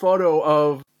this photo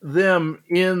of them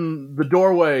in the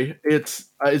doorway. It's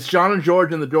John and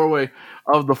George in the doorway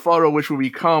of the photo, which will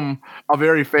become a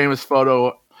very famous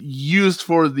photo used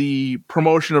for the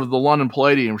promotion of the London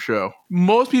Palladium show.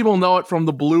 Most people know it from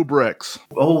the Blue Bricks.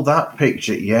 Oh, that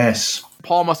picture, yes.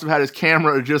 Paul must have had his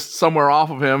camera just somewhere off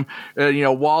of him,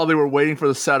 while they were waiting for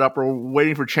the setup or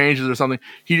waiting for changes or something.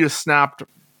 He just snapped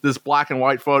this black and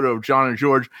white photo of John and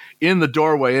George in the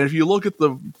doorway. And if you look at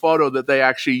the photo that they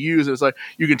actually use, it's like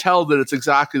you can tell that it's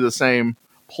exactly the same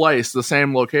place, the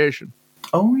same location.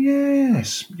 Oh,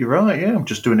 yes. You're right, yeah. I'm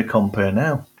just doing a compare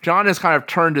now. John has kind of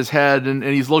turned his head and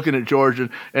he's looking at George and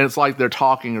it's like they're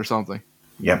talking or something.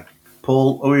 Yeah.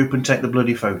 Paul, hurry up and take the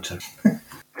bloody photo.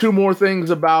 Two more things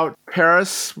about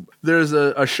Paris. There's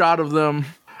a shot of them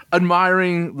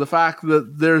admiring the fact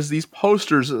that there's these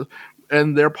posters,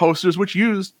 and they're posters which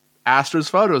use Astor's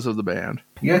photos of the band.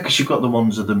 Yeah, because you've got the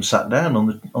ones of them sat down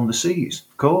on the seas,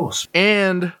 of course.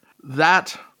 And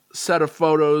that set of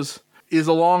photos is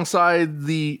alongside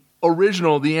the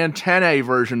original, the antennae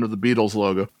version of the Beatles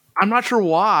logo. I'm not sure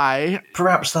why.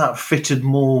 Perhaps that fitted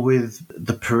more with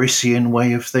the Parisian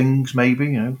way of things,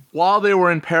 maybe, While they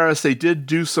were in Paris, they did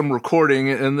do some recording,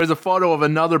 and there's a photo of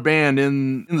another band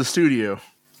in the studio.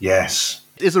 Yes.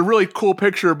 It's a really cool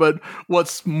picture, but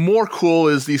what's more cool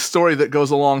is the story that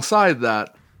goes alongside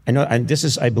that. I know, and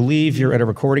I believe you're at a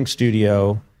recording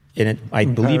studio. I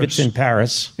believe Paris. It's in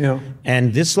Paris. Yeah.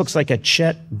 And this looks like a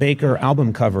Chet Baker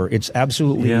album cover. It's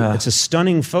absolutely, It's a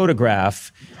stunning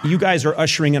photograph. You guys are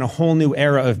ushering in a whole new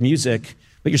era of music,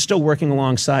 but you're still working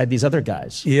alongside these other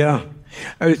guys. Yeah.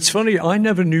 It's funny, I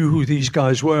never knew who these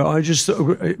guys were. I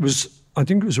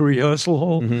think it was a rehearsal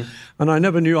hall, and I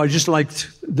never knew. I just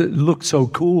liked, it looked so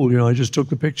cool, I just took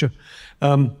the picture.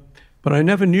 But I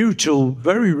never knew till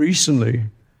very recently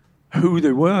who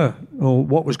they were or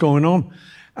what was going on.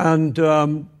 And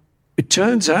it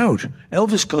turns out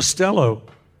Elvis Costello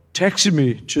texted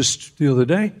me just the other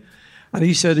day, and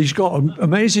he said he's got an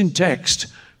amazing text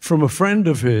from a friend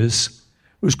of his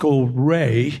who's called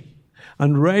Ray.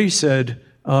 And Ray said,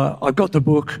 I got the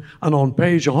book, and on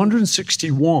page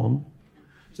 161,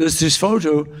 there's this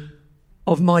photo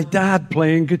of my dad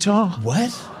playing guitar.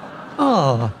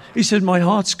 What? He said, my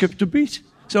heart skipped a beat.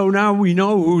 So now we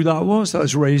know who that was.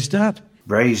 That's Ray's dad.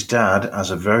 Ray's dad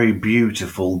has a very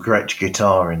beautiful Gretsch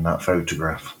guitar in that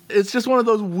photograph. It's just one of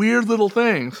those weird little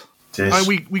things.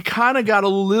 We kind of got a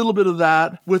little bit of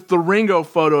that with the Ringo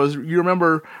photos. You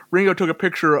remember Ringo took a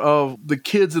picture of the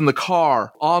kids in the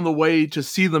car on the way to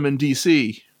see them in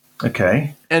D.C.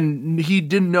 Okay. And he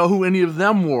didn't know who any of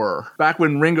them were. Back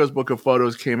when Ringo's book of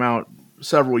photos came out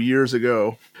several years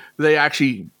ago, they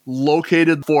actually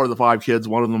located 4 of the 5 kids.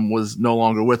 One of them was no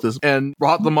longer with us, and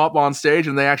brought them up on stage,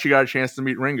 and they actually got a chance to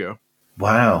meet Ringo.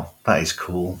 Wow, that is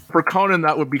cool. For Conan,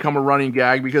 that would become a running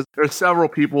gag because there's several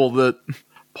people that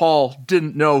Paul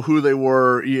didn't know who they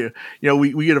were. You know,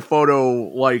 we get a photo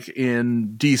like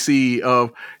in DC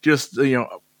of just,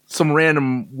 some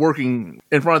random working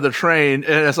in front of the train,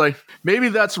 and it's like, maybe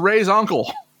that's Ray's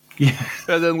uncle. Yeah.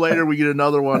 And then later we get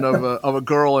another one of a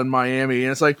girl in Miami,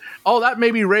 and it's like, oh, that may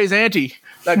be Ray's auntie.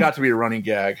 That got to be a running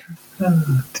gag.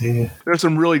 Oh, dear. There's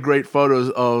some really great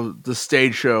photos of the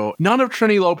stage show. None of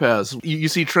Trini Lopez. You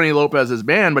see Trini Lopez's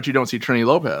band, but you don't see Trini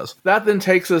Lopez. That then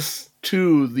takes us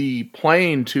to the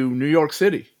plane to New York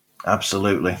City.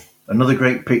 Absolutely. Another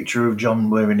great picture of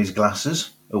John wearing his glasses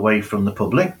away from the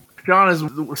public. John is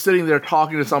sitting there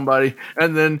talking to somebody,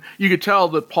 and then you could tell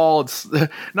that Paul had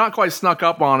not quite snuck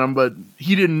up on him, but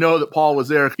he didn't know that Paul was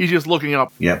there. He's just looking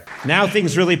up. Yep. Now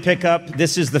things really pick up.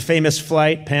 This is the famous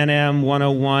flight, Pan Am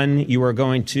 101. You are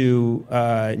going to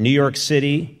New York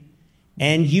City,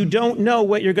 and you don't know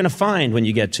what you're going to find when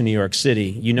you get to New York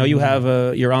City. You know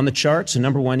you're on the charts, a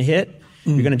 #1 hit.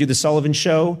 You're going to do the Sullivan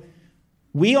Show.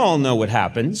 We all know what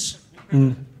happens.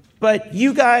 But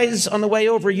you guys, on the way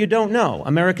over, you don't know.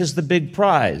 America's the big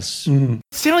prize.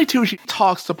 Stanley Tucci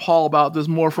talks to Paul about this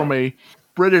more from a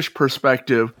British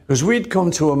perspective. Because we'd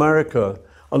come to America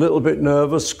a little bit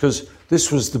nervous because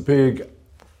this was the big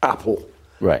apple.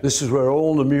 Right. This is where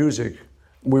all the music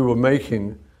we were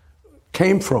making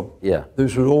came from. Yeah.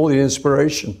 This was all the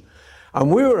inspiration.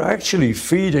 And we were actually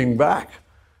feeding back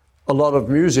a lot of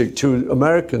music to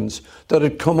Americans that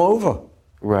had come over.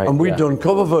 Right. And we'd done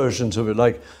cover versions of it,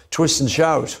 like Twist and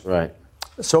Shout. Right.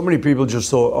 So many people just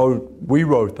thought, oh, we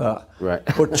wrote that. Right.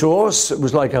 But to us, it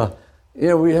was like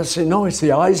we had to say, no, it's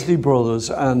the Isley Brothers,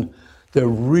 and they're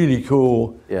really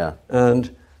cool. Yeah.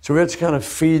 And so we had to kind of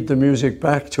feed the music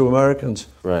back to Americans.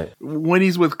 Right. When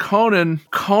he's with Conan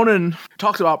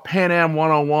talks about Pan Am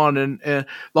 101 and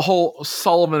the whole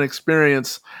Sullivan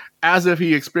experience as if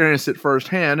he experienced it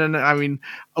firsthand. And I mean,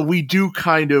 we do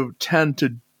kind of tend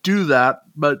to do that,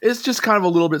 but it's just kind of a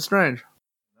little bit strange.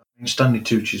 Stanley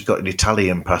Tucci's got an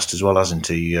Italian past as well, hasn't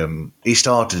he? He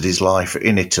started his life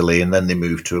in Italy, and then they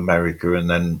moved to America, and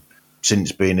then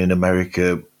since being in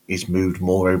America, he's moved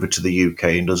more over to the UK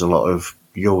and does a lot of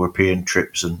European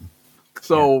trips. And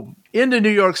so into New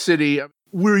York City,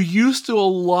 we're used to a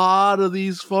lot of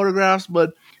these photographs,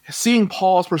 but seeing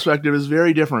Paul's perspective is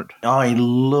very different. I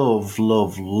love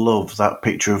that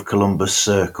picture of Columbus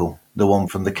Circle, the one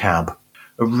from the cab.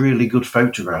 A really good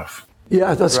photograph.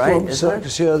 Yeah, that's right, Columbus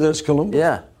Circus. Yeah, there's Columbus.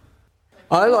 Yeah.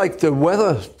 I like the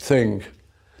weather thing.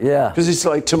 Yeah. Because it's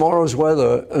like tomorrow's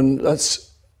weather, and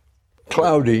that's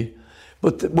cloudy.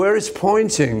 But where it's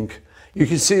pointing, you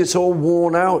can see it's all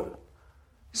worn out.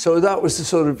 So that was the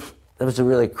sort of... That was a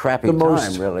really crappy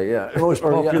time, really, yeah. The most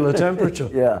popular temperature.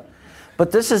 Yeah.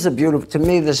 But this is to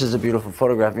me, this is a beautiful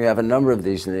photograph. You have a number of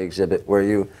these in the exhibit where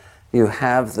you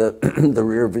have the the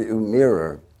rear view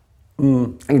mirror,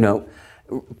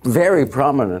 very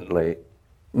prominently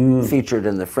featured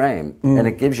in the frame. And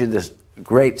it gives you this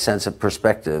great sense of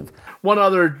perspective. One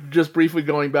other, just briefly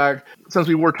going back, since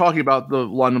we were talking about the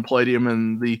London Palladium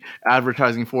and the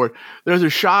advertising for it, there's a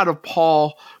shot of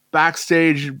Paul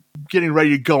backstage getting ready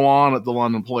to go on at the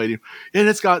London Palladium. And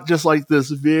it's got just like this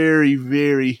very,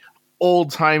 very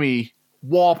old-timey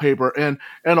wallpaper and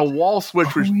a wall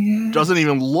switch which doesn't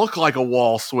even look like a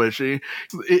wall switch.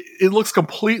 It looks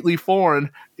completely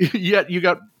foreign, yet you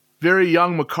got very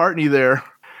young McCartney there,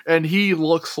 and he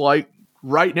looks like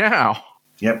right now.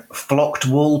 Yep, flocked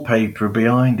wallpaper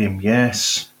behind him,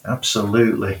 yes,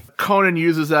 absolutely. Conan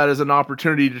uses that as an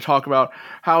opportunity to talk about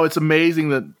how it's amazing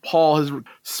that Paul has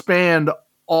spanned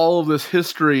all of this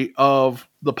history of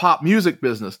the pop music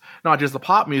business, not just the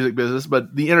pop music business,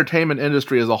 but the entertainment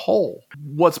industry as a whole.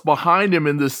 What's behind him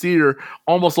in this theater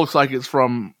almost looks like it's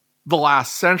from the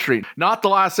last century, not the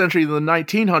last century, the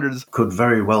 1900s. Could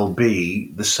very well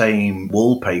be the same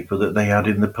wallpaper that they had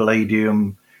in the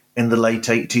Palladium in the late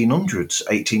 1800s,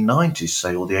 1890s,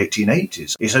 say, or the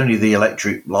 1880s. It's only the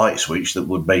electric light switch that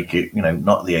would make it,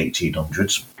 not the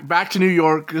 1800s. Back to New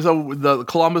York, so the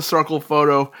Columbus Circle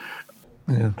photo.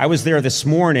 Yeah. I was there this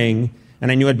morning,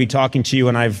 and I knew I'd be talking to you,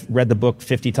 and I've read the book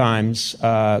 50 times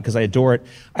because I adore it.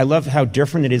 I love how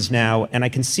different it is now, and I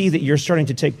can see that you're starting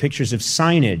to take pictures of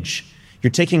signage.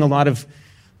 You're taking a lot of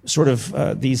sort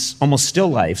of these almost still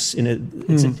lifes.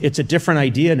 It's a different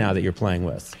idea now that you're playing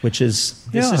with, which is,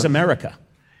 this is America.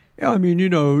 Yeah, I mean,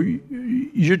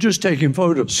 you're just taking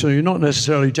photos, so you're not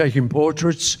necessarily taking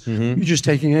portraits. Mm-hmm. You're just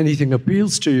taking anything that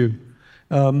appeals to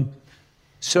you.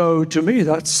 So to me,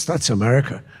 that's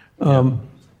America.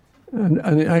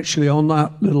 And actually on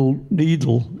that little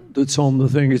needle that's on the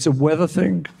thing, it's a weather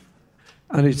thing.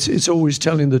 And it's always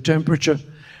telling the temperature.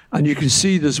 And you can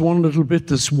see there's one little bit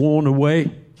that's worn away.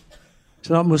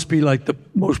 So that must be like the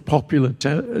most popular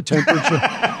temperature.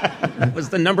 It was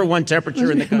the number one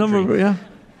temperature in the country.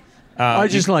 I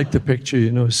just liked the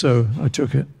picture, so I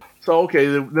took it. So, okay,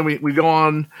 then we go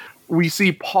on. We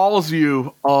see Paul's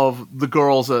view of the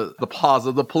girls at the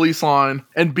plaza, the police line,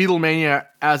 and Beatlemania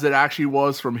as it actually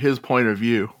was from his point of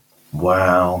view.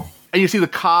 Wow. And you see the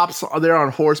cops are there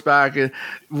on horseback and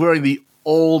wearing the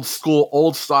old school,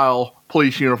 old style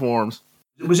police uniforms.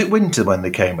 Was it winter when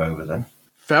they came over then?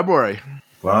 February.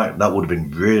 Right, that would have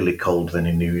been really cold then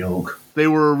in New York. They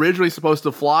were originally supposed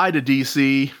to fly to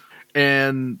D.C.,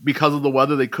 and because of the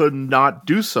weather, they could not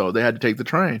do so. They had to take the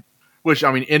train, which,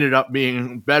 ended up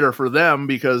being better for them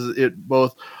because it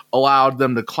both allowed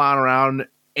them to clown around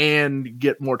and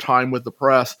get more time with the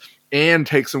press and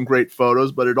take some great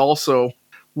photos, but it also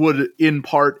would, in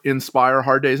part, inspire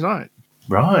Hard Day's Night.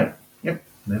 Right. Yep.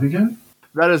 There we go.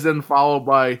 That is then followed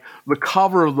by the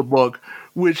cover of the book,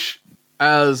 which,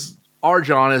 as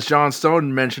John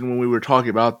Stone mentioned when we were talking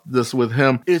about this with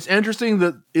him, it's interesting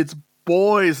that it's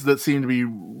boys that seem to be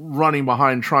running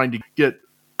behind trying to get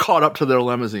caught up to their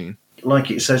limousine.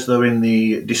 Like it says, though, in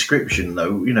the description,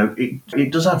 though,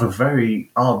 it does have a very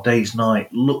Hard Day's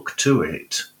Night look to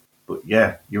it. But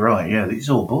yeah, you're right. Yeah, it's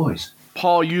all boys.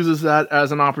 Paul uses that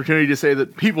as an opportunity to say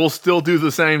that people still do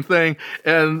the same thing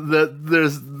and that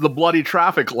there's the bloody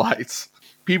traffic lights.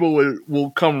 People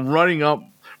will come running up.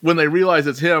 When they realize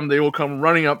it's him, they will come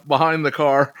running up behind the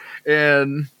car,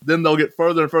 and then they'll get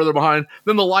further and further behind.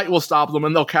 Then the light will stop them,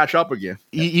 and they'll catch up again.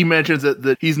 He mentions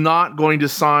that he's not going to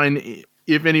sign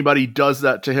if anybody does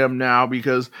that to him now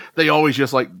because they always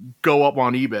just go up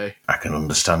on eBay. I can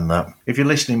understand that. If you're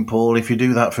listening, Paul, if you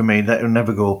do that for me, that will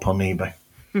never go up on eBay.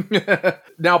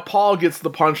 Now, Paul gets the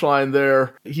punchline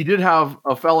there. He did have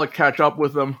a fella catch up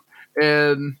with him,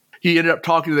 and he ended up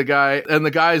talking to the guy, and the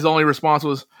guy's only response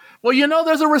was, "Well,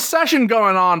 there's a recession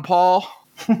going on, Paul."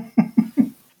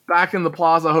 Back in the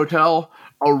Plaza Hotel,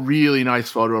 a really nice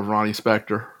photo of Ronnie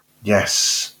Spector.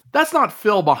 Yes. That's not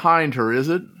Phil behind her, is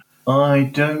it?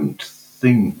 I don't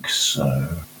think so.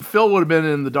 Phil would have been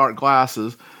in the dark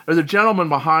glasses. There's a gentleman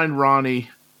behind Ronnie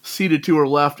seated to her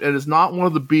left, and it's not one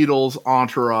of the Beatles'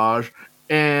 entourage,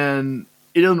 and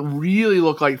it doesn't really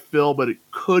look like Phil, but it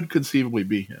could conceivably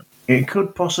be him. It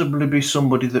could possibly be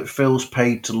somebody that Phil's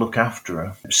paid to look after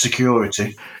her.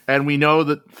 Security. And we know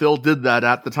that Phil did that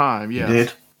at the time, yes. He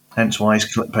did. Hence why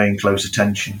he's paying close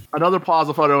attention. Another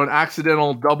Plaza photo, an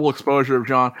accidental double exposure of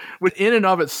John, which in and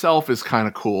of itself is kind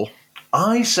of cool.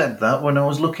 I said that when I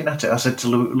was looking at it. I said to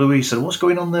Louise, what's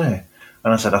going on there?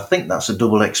 And I said, I think that's a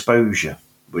double exposure,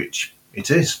 which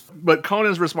it is. But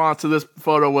Conan's response to this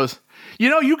photo was,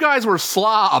 you guys were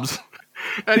slobs.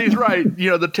 And he's right.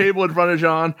 The table in front of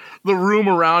John, the room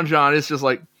around John, it's just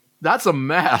that's a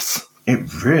mess.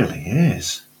 It really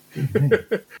is.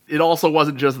 It also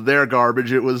wasn't just their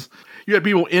garbage. It was, you had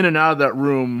people in and out of that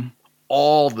room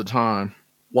all the time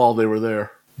while they were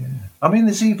there. Yeah. I mean,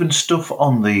 there's even stuff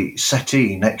on the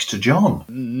settee next to John.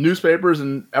 Newspapers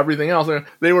and everything else.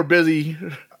 They were busy,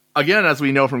 again, as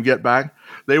we know from Get Back,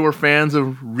 they were fans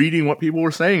of reading what people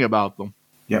were saying about them.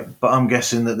 Yeah, but I'm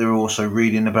guessing that they were also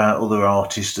reading about other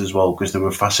artists as well because they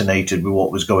were fascinated with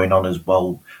what was going on as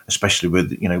well, especially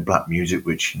with, black music,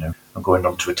 which, I'm going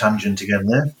on to a tangent again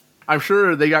there. I'm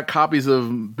sure they got copies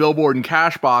of Billboard and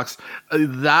Cashbox.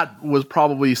 That was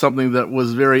probably something that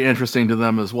was very interesting to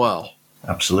them as well.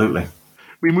 Absolutely.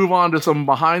 We move on to some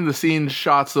behind-the-scenes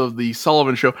shots of the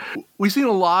Sullivan Show. We've seen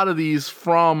a lot of these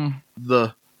from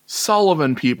the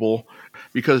Sullivan people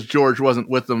because George wasn't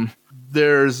with them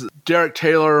There's Derek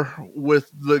Taylor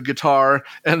with the guitar,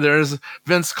 and there's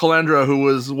Vince Calendra, who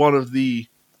was one of the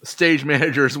stage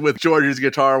managers with George's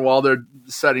guitar while they're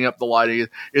setting up the lighting.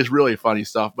 It's really funny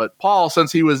stuff. But Paul,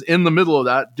 since he was in the middle of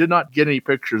that, did not get any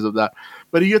pictures of that.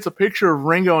 But he gets a picture of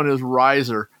Ringo and his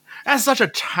riser. That's such a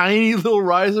tiny little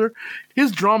riser.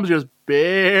 His drums just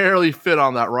barely fit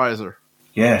on that riser.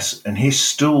 Yes, and his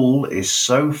stool is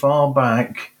so far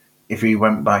back, if he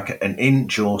went back an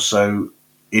inch or so,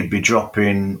 he'd be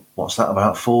dropping, what's that,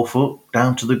 about 4 foot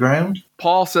down to the ground?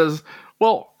 Paul says,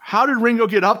 well, how did Ringo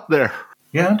get up there?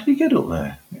 Yeah, how did he get up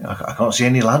there? I can't see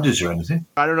any ladders or anything.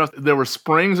 I don't know if there were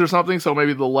springs or something, so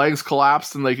maybe the legs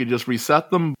collapsed and they could just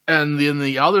reset them. And then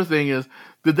the other thing is,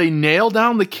 did they nail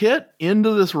down the kit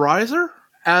into this riser?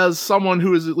 As someone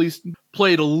who has at least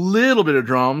played a little bit of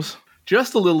drums,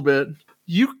 just a little bit,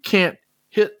 you can't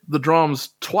hit the drums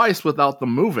twice without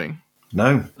them moving.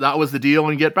 No. That was the deal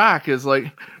in Get Back, is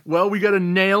like, well, we got to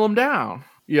nail them down.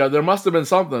 Yeah, there must have been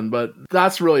something, but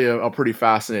that's really a pretty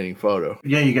fascinating photo.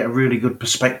 Yeah, you get a really good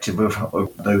perspective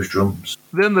of those drums.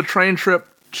 Then the train trip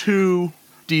to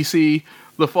DC,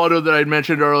 the photo that I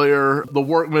mentioned earlier, the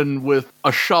workmen with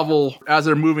a shovel as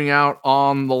they're moving out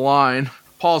on the line.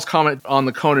 Paul's comment on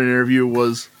the Conan interview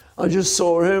was, I just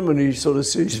saw him and he sort of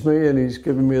sees me and he's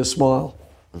giving me a smile.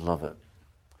 I love it.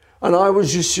 And I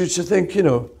was just used to think,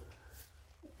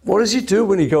 what does he do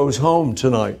when he goes home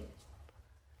tonight?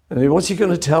 And what's he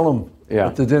going to tell him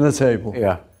at the dinner table?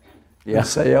 Yeah. And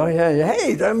say, oh, yeah,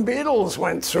 hey, them Beatles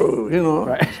went through,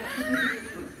 Right.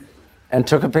 And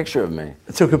took a picture of me.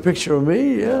 Took a picture of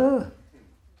me, yeah.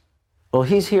 Well,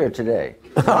 he's here today.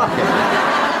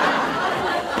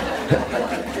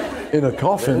 In a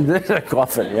coffin. In a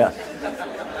coffin, yeah.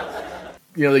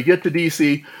 They get to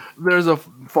D.C. There's a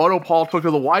photo Paul took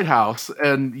of the White House,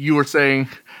 and you were saying,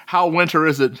 how winter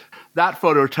is it? That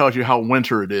photo tells you how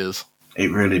winter it is.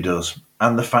 It really does.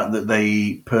 And the fact that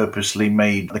they purposely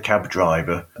made the cab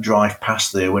driver drive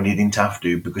past there when he didn't have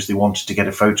to because they wanted to get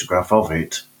a photograph of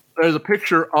it. There's a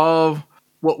picture of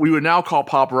what we would now call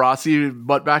paparazzi,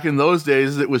 but back in those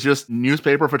days, it was just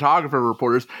newspaper photographer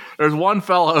reporters. There's one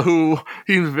fella who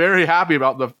he's very happy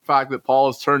about the fact that Paul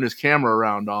has turned his camera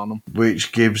around on him.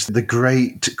 Which gives the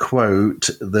great quote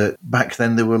that back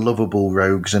then they were lovable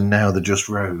rogues and now they're just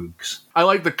rogues. I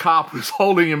like the cop who's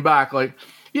holding him back, like,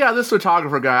 yeah, this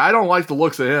photographer guy, I don't like the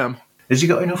looks of him. Has he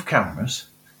got enough cameras?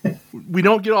 We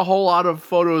don't get a whole lot of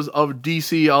photos of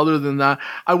DC other than that.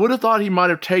 I would have thought he might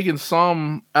have taken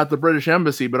some at the British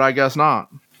Embassy, but I guess not.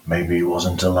 Maybe he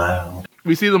wasn't allowed.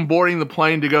 We see them boarding the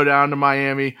plane to go down to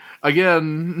Miami.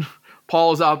 Again,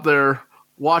 Paul is out there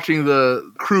watching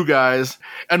the crew guys,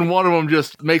 and one of them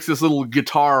just makes this little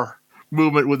guitar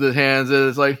movement with his hands, and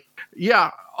it's like,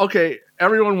 yeah, okay,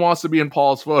 everyone wants to be in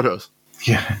Paul's photos.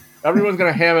 Yeah. Everyone's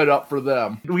going to ham it up for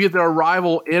them. We get their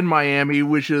arrival in Miami,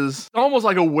 which is almost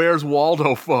like a Where's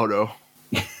Waldo photo.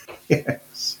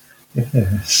 Yes.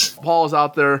 Paul is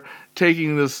out there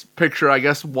taking this picture, I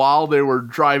guess, while they were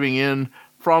driving in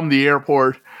from the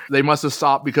airport. They must have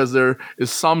stopped because there is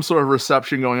some sort of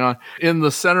reception going on. In the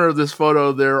center of this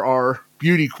photo, there are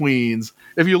beauty queens.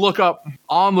 If you look up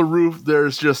on the roof,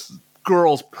 there's just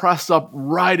girls pressed up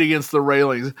right against the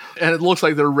railings, and it looks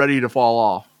like they're ready to fall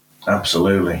off.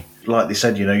 Absolutely. Like they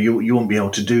said, you won't be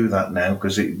able to do that now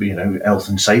because it'd be, health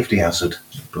and safety hazard.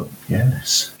 But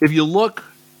yes. If you look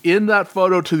in that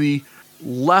photo to the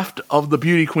left of the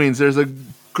beauty queens, there's a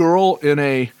girl in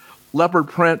a leopard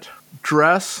print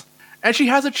dress, and she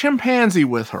has a chimpanzee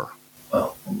with her.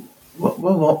 Well,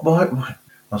 why?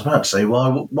 I was about to say,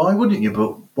 why wouldn't you?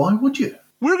 But why would you?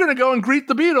 We're going to go and greet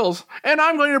the Beatles, and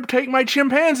I'm going to take my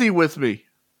chimpanzee with me.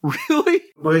 Really?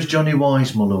 Where's Johnny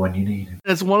Weissmuller when you need him?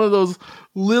 It's one of those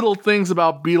little things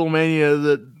about Beatlemania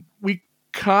that we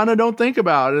kind of don't think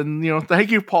about. And,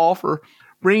 thank you, Paul, for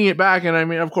bringing it back. And I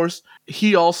mean, of course,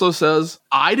 he also says,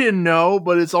 I didn't know,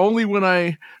 but it's only when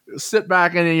I sit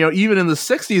back and, even in the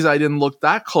 60s, I didn't look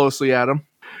that closely at him.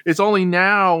 It's only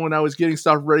now when I was getting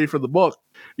stuff ready for the book,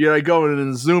 I go in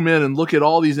and zoom in and look at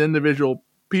all these individual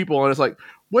people. And it's like,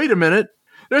 wait a minute,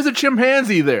 there's a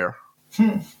chimpanzee there.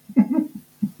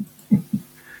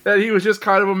 And he was just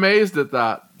kind of amazed at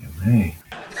that. Hey.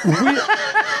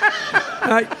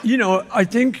 I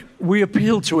think we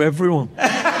appeal to everyone.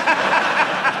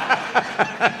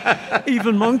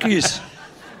 Even monkeys.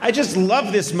 I just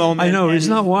love this moment. I know,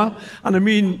 isn't that wild? And I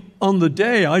mean, on the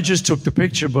day, I just took the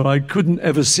picture, but I couldn't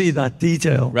ever see that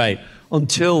detail. Right.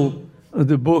 Until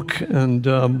the book and...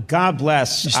 God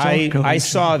bless. I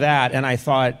saw that and I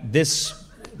thought, this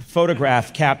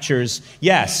photograph captures,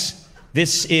 yes,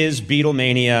 this is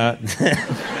Beatlemania.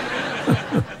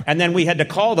 And then we had to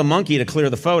call the monkey to clear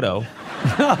the photo.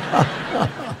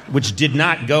 which did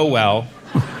not go well.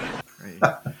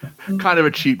 Kind of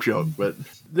a cheap joke, but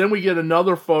then we get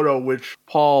another photo which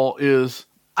Paul is,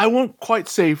 I won't quite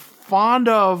say fond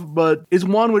of, but is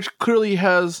one which clearly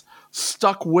has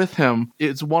stuck with him.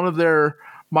 It's one of their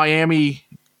Miami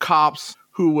cops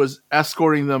who was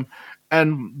escorting them,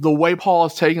 and the way Paul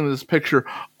is taking this picture,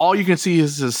 all you can see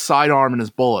is his sidearm and his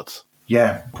bullets.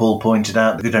 Yeah, Paul pointed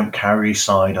out that they don't carry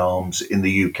sidearms in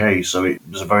the UK, so it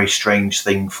was a very strange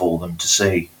thing for them to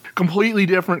see. Completely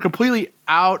different, completely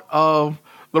out of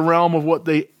the realm of what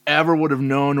they ever would have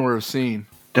known or have seen.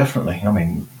 Definitely. I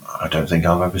mean, I don't think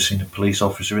I've ever seen a police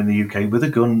officer in the UK with a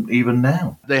gun, even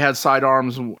now. They had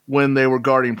sidearms when they were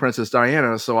guarding Princess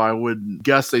Diana, so I would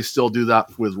guess they still do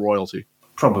that with royalty.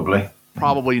 Probably.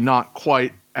 Probably not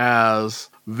quite as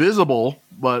visible,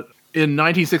 but in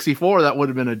 1964, that would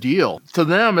have been a deal. To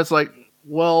them, it's like,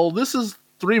 well, this is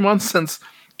 3 months since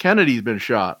Kennedy's been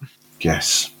shot.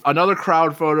 Yes. Another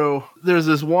crowd photo. There's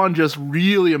this one just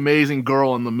really amazing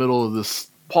girl in the middle of this.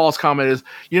 Paul's comment is,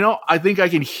 I think I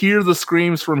can hear the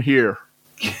screams from here.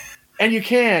 And you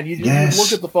can. You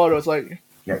look at the photo. It's like...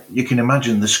 Yeah, you can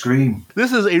imagine the scream.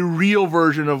 This is a real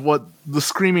version of what the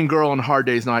screaming girl on Hard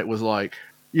Day's Night was like.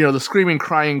 The screaming,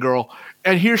 crying girl.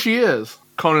 And here she is.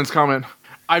 Conan's comment.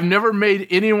 I've never made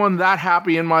anyone that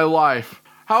happy in my life.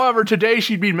 However, today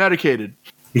she'd be medicated.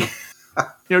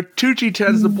 Tucci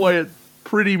tends to play it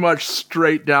pretty much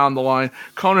straight down the line.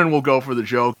 Conan will go for the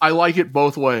joke. I like it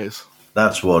both ways.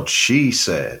 That's what she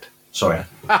said. Sorry.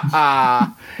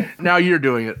 Now you're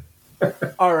doing it.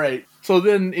 All right. So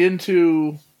then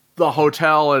into the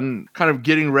hotel and kind of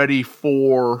getting ready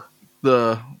for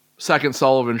the second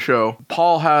Sullivan show.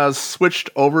 Paul has switched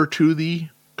over to the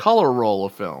color roll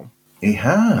of film. He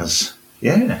has.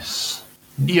 Yes.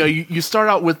 You start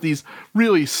out with these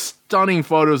really stunning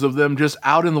photos of them just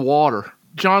out in the water.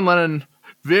 John Lennon,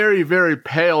 very, very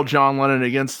pale John Lennon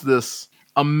against this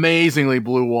amazingly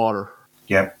blue water.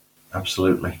 Yep,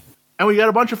 absolutely. And we got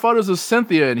a bunch of photos of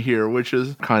Cynthia in here, which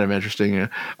is kind of interesting.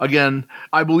 Again,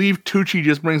 I believe Tucci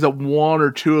just brings up one or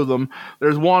two of them.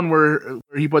 There's one where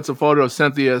he puts a photo of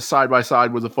Cynthia side by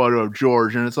side with a photo of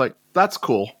George, and it's like, that's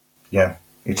cool. Yeah.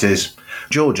 It is.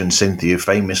 George and Cynthia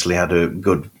famously had a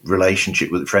good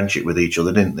friendship with each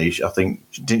other, didn't they?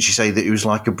 Didn't she say that he was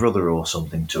like a brother or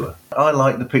something to her? I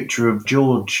like the picture of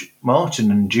George Martin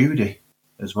and Judy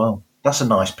as well. That's a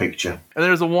nice picture. And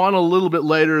there's one a little bit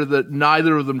later that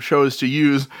neither of them chose to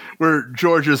use, where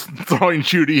George is throwing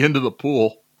Judy into the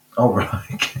pool. Oh,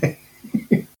 right. Okay.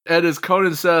 And as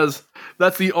Conan says,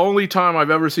 that's the only time I've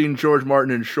ever seen George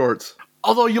Martin in shorts.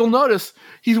 Although you'll notice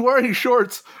he's wearing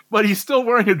shorts, but he's still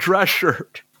wearing a dress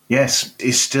shirt. Yes,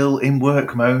 he's still in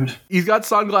work mode. He's got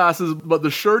sunglasses, but the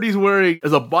shirt he's wearing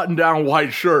is a button-down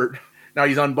white shirt. Now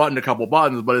he's unbuttoned a couple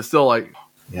buttons, but it's still like...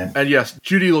 Yeah. And yes,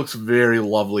 Judy looks very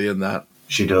lovely in that.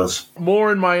 She does.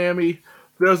 More in Miami.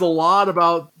 There's a lot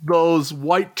about those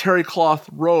white terry cloth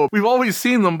robes. We've always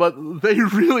seen them, but they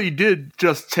really did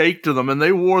just take to them, and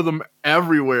they wore them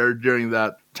everywhere during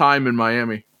that time in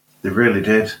Miami. They really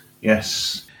did.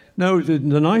 Yes. Now, the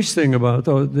nice thing about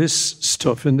this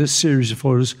stuff in this series of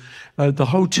photos, the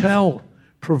hotel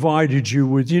provided you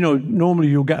with, normally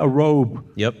you'll get a robe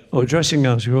or dressing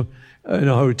gowns in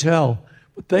a hotel,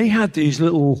 but they had these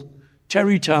little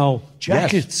terry towel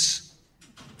jackets.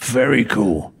 Yes. Very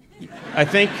cool. I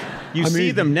think you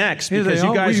see them next because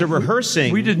you guys are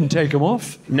rehearsing. We didn't take them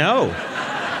off. No.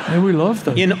 And we love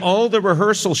them. In all the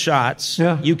rehearsal shots,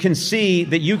 you can see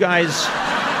that you guys...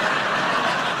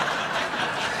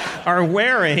 are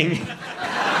wearing...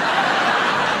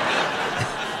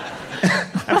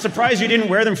 I'm surprised you didn't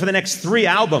wear them for the next 3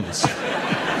 albums.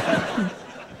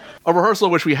 A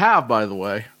rehearsal which we have, by the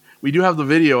way. We do have the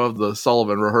video of the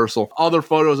Sullivan rehearsal. Other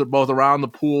photos are both around the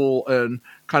pool and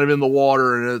kind of in the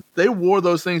water. And they wore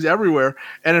those things everywhere.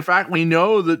 And in fact, we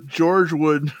know that George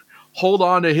would hold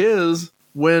on to his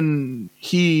when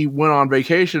he went on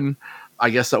vacation.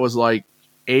 I guess that was like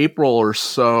April or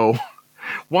so.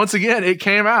 Once again, it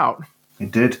came out.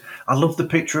 It did. I love the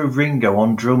picture of Ringo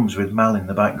on drums with Mal in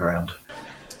the background.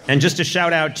 And just a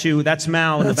shout out to that's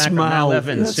Mal in the background, Mal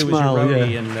Evans, who was your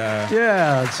roadie,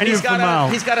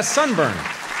 and he's got a sunburn.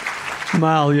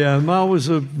 Mal, yeah, Mal was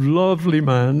a lovely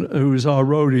man who was our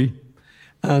roadie,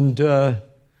 and a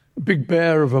big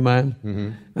bear of a man,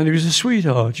 and he was a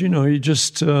sweetheart. He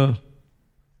just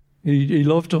he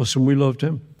loved us and we loved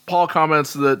him. Paul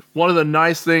comments that one of the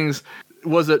nice things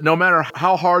was that no matter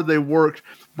how hard they worked,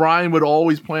 Brian would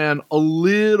always plan a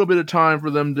little bit of time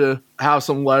for them to have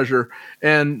some leisure.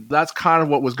 And that's kind of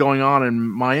what was going on in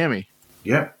Miami.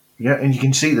 Yeah. Yeah, and you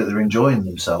can see that they're enjoying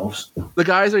themselves. The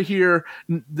guys are here.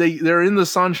 They're in the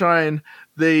sunshine.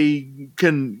 They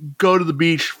can go to the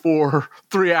beach for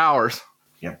 3 hours.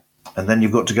 Yeah, and then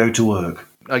you've got to go to work.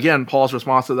 Again, Paul's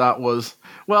response to that was,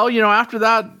 well, after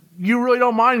that, you really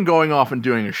don't mind going off and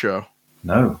doing a show.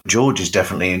 No, George is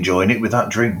definitely enjoying it with that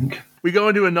drink. We go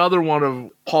into another one of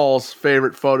Paul's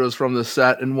favorite photos from the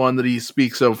set, and one that he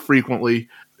speaks of frequently.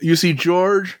 You see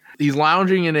George, he's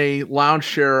lounging in a lounge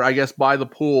chair, I guess, by the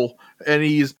pool, and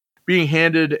he's being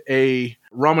handed a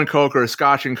rum and coke or a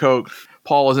scotch and coke,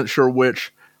 Paul isn't sure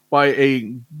which, by a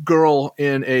girl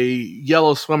in a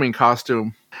yellow swimming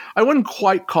costume. I wouldn't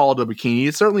quite call it a bikini.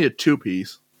 It's certainly a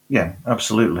two-piece. Yeah,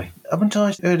 absolutely. Haven't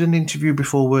I heard an interview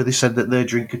before where they said that their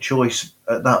drink of choice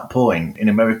at that point in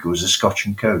America was a scotch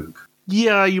and coke?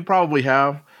 Yeah, you probably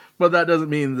have, but that doesn't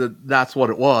mean that that's what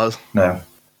it was. No.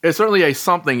 It's certainly a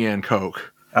something in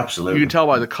Coke. Absolutely. You can tell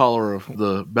by the color of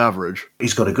the beverage.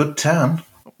 He's got a good tan.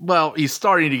 Well, he's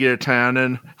starting to get a tan,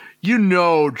 and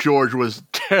George was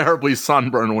terribly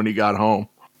sunburned when he got home.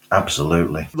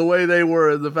 Absolutely. The way they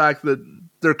were, the fact that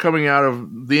they're coming out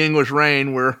of the English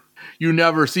rain where you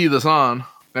never see the sun.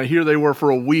 And here they were for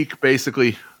a week,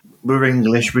 basically. We're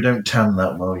English, we don't tan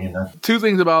that well, Two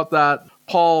things about that.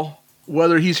 Paul,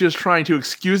 whether he's just trying to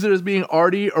excuse it as being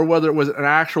arty or whether it was an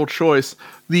actual choice,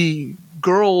 the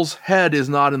girl's head is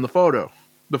not in the photo.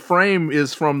 The frame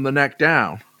is from the neck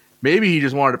down. Maybe he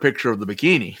just wanted a picture of the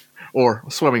bikini or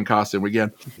a swimming costume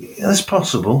again. Yeah, that's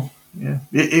possible. Yeah,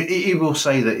 he will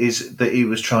say that he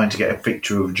was trying to get a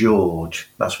picture of George.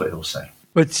 That's what he'll say.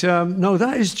 But no,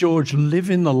 that is George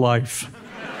living the life.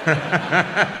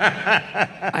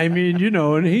 I mean,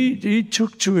 and he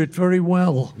took to it very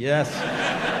well. Yes.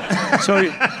 So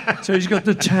he's got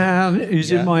the tan.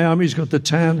 He's in Miami. He's got the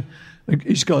tan.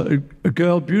 He's got a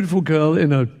beautiful girl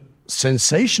in a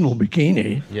sensational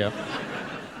bikini. Yep.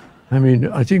 I mean,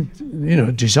 I think,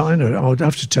 designer, I would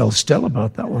have to tell Stella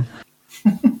about that one.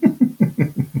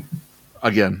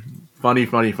 Again, funny.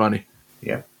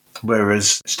 Yeah.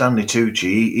 Whereas Stanley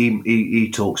Tucci,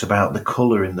 he talks about the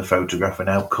colour in the photograph and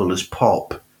how colours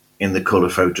pop in the colour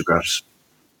photographs.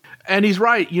 And he's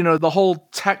right. The whole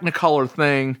Technicolor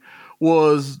thing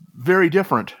was very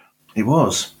different. It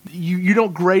was. You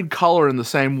don't grade color in the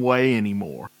same way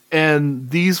anymore. And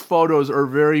these photos are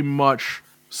very much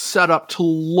set up to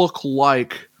look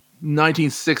like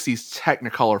 1960s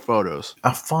Technicolor photos.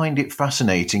 I find it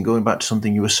fascinating, going back to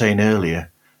something you were saying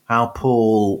earlier, how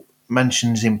Paul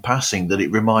mentions in passing that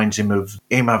it reminds him of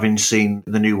him having seen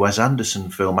the new Wes Anderson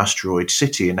film Asteroid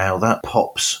City and how that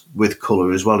pops with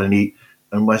colour as well. And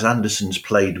Wes Anderson's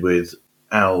played with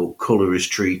how colour is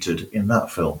treated in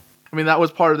that film. I mean, that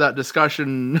was part of that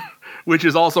discussion, which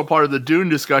is also part of the Dune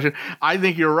discussion. I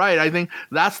think you're right. I think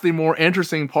that's the more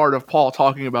interesting part of Paul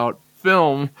talking about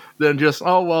film than just, a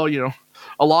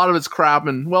lot of it's crap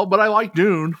but I like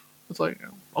Dune. It's like,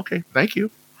 okay, thank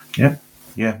you. Yeah.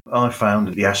 Yeah, I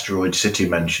found the Asteroid City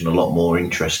mention a lot more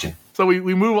interesting. So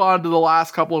we move on to the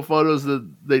last couple of photos that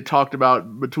they talked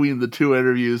about between the two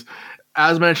interviews.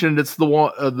 As mentioned, it's the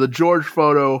one, the George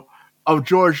photo of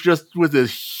George just with this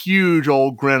huge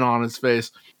old grin on his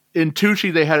face. In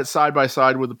Tucci, they had it side by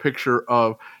side with a picture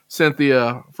of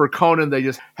Cynthia. For Conan, they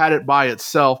just had it by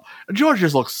itself. And George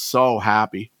just looks so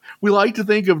happy. We like to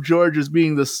think of George as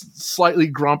being this slightly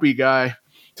grumpy guy.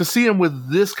 To see him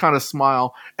with this kind of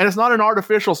smile, and it's not an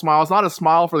artificial smile, it's not a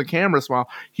smile for the camera smile.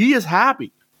 He is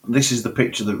happy. This is the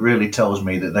picture that really tells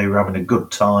me that they were having a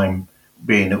good time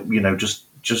being,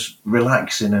 just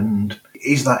relaxing, and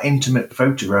is that intimate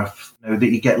photograph that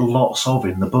you get lots of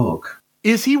in the book.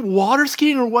 Is he water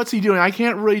skiing or what's he doing? I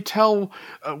can't really tell.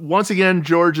 Once again,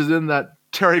 George is in that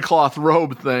terry cloth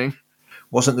robe thing.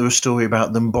 Wasn't there a story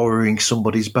about them borrowing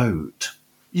somebody's boat?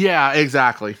 Yeah,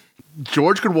 exactly.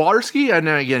 George could water ski, and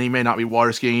then again, he may not be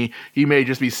water skiing. He may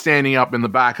just be standing up in the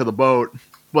back of the boat.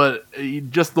 But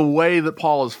just the way that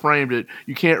Paul has framed it,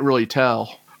 you can't really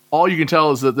tell. All you can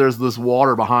tell is that there's this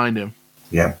water behind him.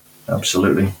 Yeah,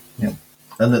 absolutely. Yeah,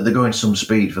 and that they're going some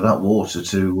speed for that water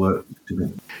to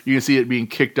You can see it being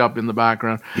kicked up in the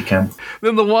background. You can.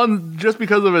 Then the one, just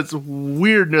because of its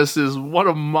weirdness, is one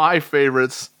of my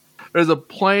favorites. There's a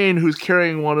plane who's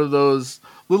carrying one of those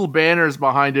little banners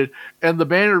behind it, and the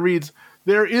banner reads,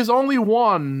 "There is only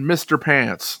one Mr.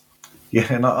 Pants." Yeah,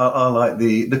 and I like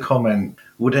the comment,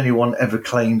 would anyone ever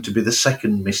claim to be the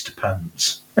second Mr.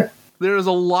 Pants? There is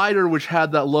a lighter which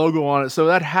had that logo on it, so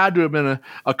that had to have been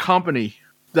a company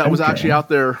that was actually out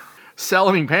there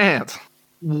selling pants.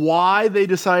 Why they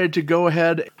decided to go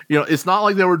ahead, it's not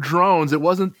like there were drones. It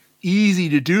wasn't easy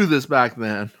to do this back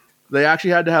then. They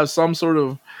actually had to have some sort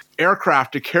of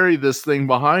aircraft to carry this thing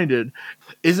behind it.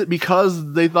 Is it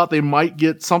because they thought they might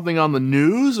get something on the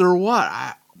news or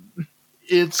what?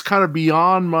 It's kind of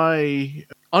beyond my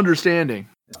understanding.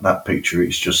 That picture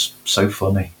is just so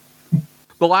funny.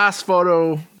 The last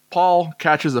photo, Paul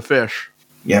catches a fish.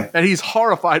 Yep. And he's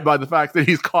horrified by the fact that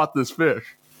he's caught this fish.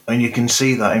 And you can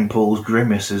see that in Paul's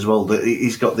grimace as well, that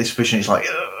he's got this fish and he's like,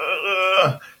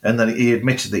 and then he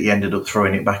admitted that he ended up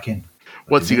throwing it back in.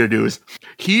 What's he going to do is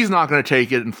he's not going to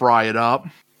take it and fry it up.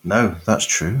 No, that's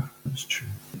true. That's true.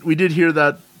 We did hear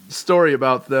that story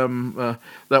about them,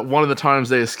 that one of the times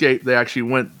they escaped, they actually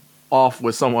went off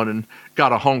with someone and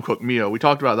got a home-cooked meal. We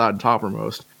talked about that in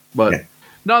Toppermost. But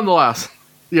nonetheless,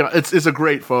 it's a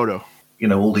great photo.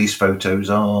 All these photos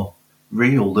are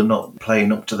real. They're not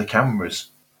playing up to the cameras.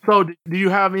 So, do you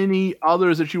have any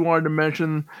others that you wanted to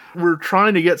mention? We're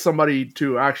trying to get somebody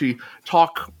to actually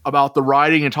talk about the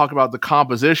writing and talk about the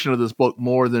composition of this book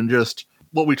more than just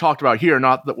what we talked about here.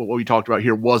 Not that what we talked about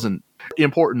here wasn't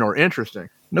important or interesting.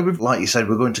 No, like you said,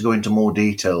 we're going to go into more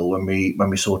detail when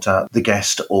we sort out the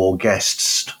guest or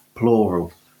guests,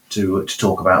 plural, to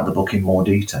talk about the book in more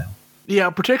detail.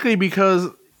 Yeah, particularly because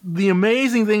the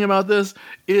amazing thing about this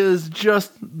is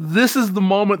just this is the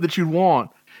moment that you'd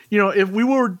want. If we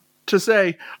were to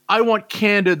say, I want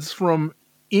candids from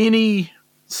any,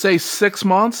 say, 6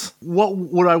 months, what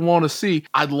would I want to see?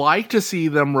 I'd like to see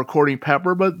them recording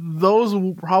Pepper, but those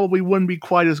probably wouldn't be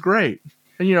quite as great.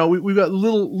 And, we've got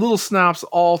little snaps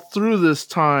all through this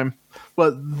time.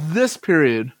 But this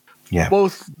period,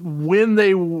 both when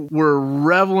they were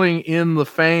reveling in the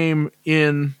fame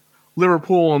in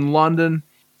Liverpool and London,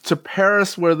 to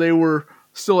Paris, where they were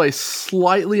still a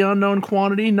slightly unknown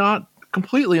quantity, not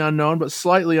completely unknown, but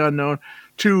slightly unknown,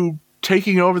 to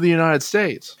taking over the United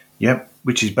States. Yep,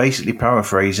 which is basically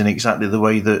paraphrasing exactly the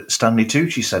way that Stanley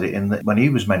Tucci said it when he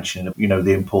was mentioning,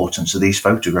 the importance of these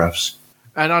photographs.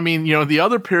 And I mean, the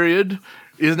other period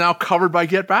is now covered by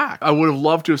Get Back. I would have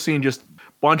loved to have seen just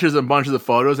bunches and bunches of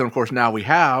photos, and of course now we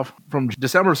have, from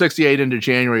December of 68 into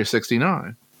January of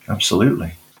 69.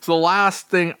 Absolutely. So the last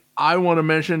thing I want to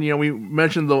mention, we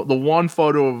mentioned the one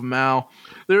photo of Mal.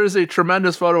 There is a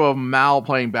tremendous photo of Mal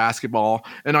playing basketball,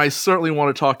 and I certainly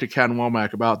want to talk to Ken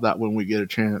Womack about that when we get a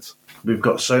chance. We've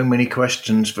got so many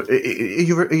questions. But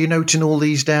are you noting all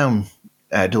these down,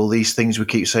 Ed? All these things we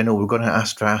keep saying, we're going to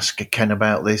ask Ken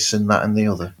about this and that and the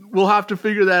other. We'll have to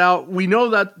figure that out. We know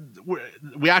that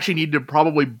we actually need to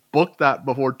probably book that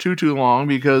before too long,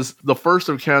 because the first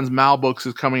of Ken's Mal books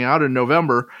is coming out in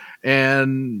November,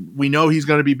 and we know he's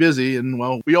going to be busy. And,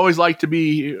 well, we always like to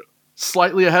be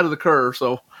slightly ahead of the curve,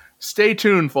 so stay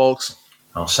tuned, folks.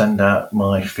 I'll send out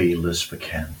my feelers for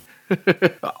Ken.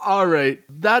 All right.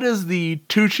 That is the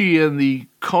Tucci and the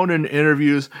Conan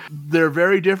interviews. They're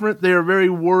very different. They are very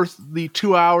worth the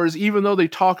 2 hours, even though they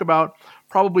talk about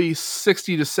probably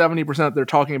 60 to 70%. They're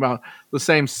talking about the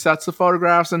same sets of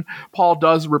photographs, and Paul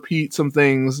does repeat some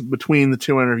things between the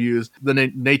two interviews.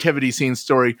 The nativity scene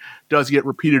story does get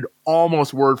repeated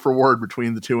almost word for word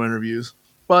between the two interviews.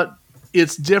 But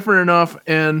it's different enough,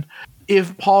 and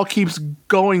if Paul keeps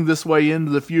going this way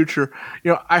into the future,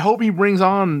 I hope he brings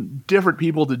on different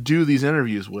people to do these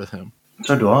interviews with him.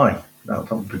 So do I.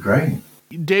 That would be great.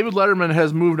 David Letterman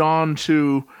has moved on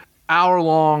to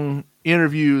hour-long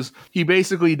interviews. He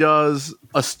basically does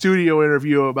a studio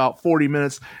interview about 40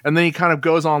 minutes, and then he kind of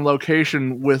goes on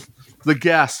location with the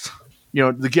guest.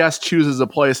 The guest chooses a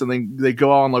place, and they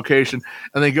go on location,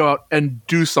 and they go out and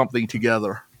do something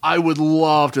together. I would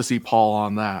love to see Paul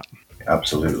on that.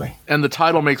 Absolutely. And the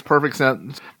title makes perfect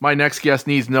sense. My next guest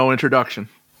needs no introduction.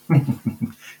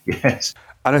 Yes.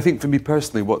 And I think for me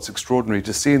personally, what's extraordinary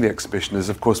to see in the exhibition is,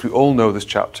 of course, we all know this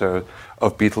chapter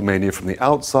of Beatlemania from the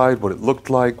outside, what it looked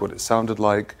like, what it sounded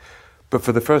like. But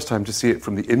for the first time to see it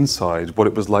from the inside, what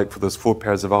it was like for those four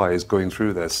pairs of eyes going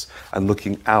through this and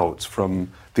looking out from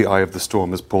the eye of the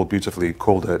storm, as Paul beautifully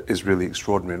called it, is really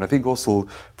extraordinary. And I think also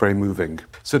very moving.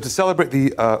 So to celebrate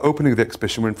the opening of the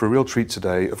exhibition, we're in for a real treat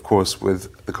today, of course,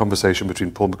 with the conversation between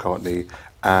Paul McCartney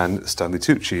and Stanley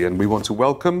Tucci. And we want to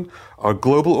welcome our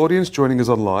global audience joining us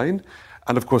online,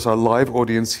 and of course our live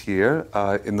audience here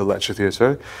in the lecture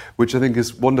theatre, which I think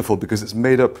is wonderful because it's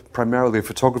made up primarily of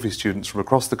photography students from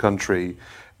across the country,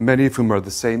 many of whom are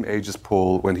the same age as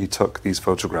Paul when he took these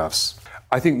photographs.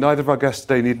 I think neither of our guests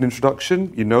today need an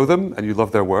introduction. You know them and you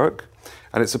love their work,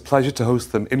 and it's a pleasure to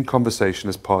host them in conversation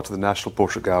as part of the National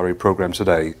Portrait Gallery programme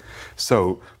today.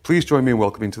 So please join me in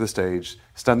welcoming to the stage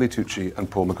Stanley Tucci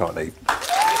and Paul McCartney.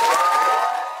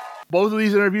 Both of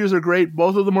these interviews are great.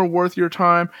 Both of them are worth your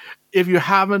time. If you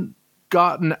haven't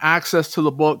gotten access to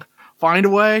the book, find a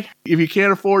way. If you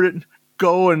can't afford it,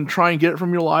 go and try and get it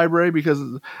from your library, because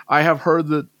I have heard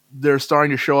that they're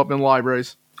starting to show up in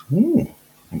libraries. Ooh,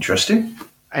 interesting.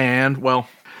 And, well,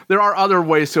 there are other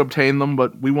ways to obtain them,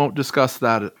 but we won't discuss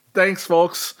that. Thanks,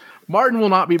 folks. Martin will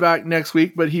not be back next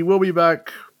week, but he will be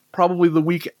back probably the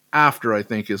week after, I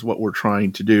think, is what we're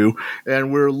trying to do.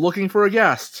 And we're looking for a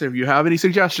guest. If you have any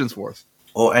suggestions for us,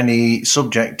 or any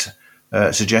subject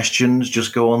suggestions,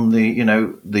 just go on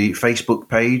the Facebook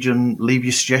page and leave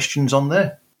your suggestions on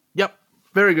there. Yep,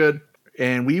 very good.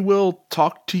 And we will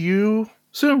talk to you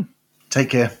soon. Take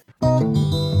care.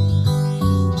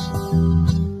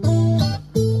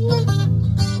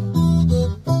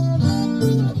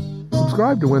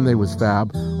 Subscribe to When They Was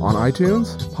Fab on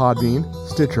iTunes, Podbean,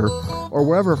 Stitcher, or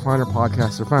wherever finer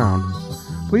podcasts are found.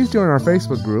 Please join our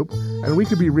Facebook group, and we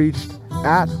could be reached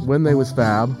at When They Was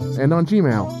Fab and on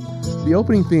Gmail. The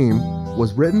opening theme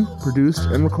was written, produced,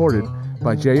 and recorded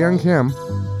by Jae Young Kim,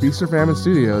 Feast or Famine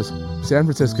Studios, San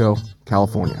Francisco,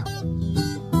 California.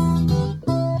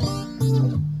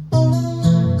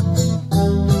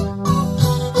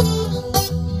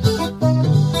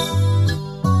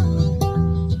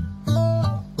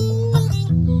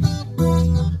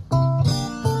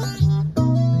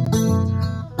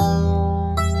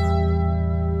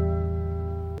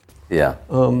 Yeah.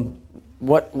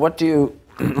 What do you,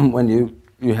 when you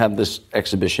have this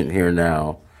exhibition here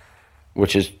now,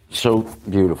 which is so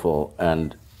beautiful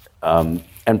and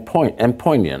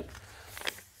poignant,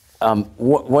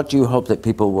 what do you hope that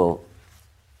people will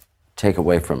take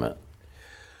away from it?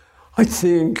 I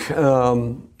think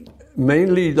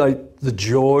mainly like the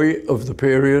joy of the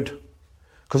period,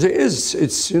 because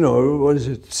it's what is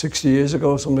it, 60 years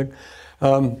ago or something.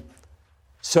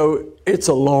 So it's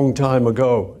a long time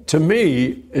ago. To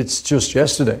me, it's just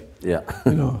yesterday. Yeah.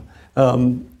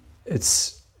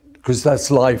 It's because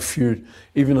that's life.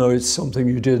 Even though it's something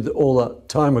you did all that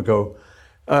time ago,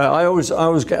 I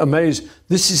always get amazed.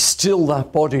 This is still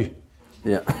that body.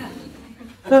 Yeah.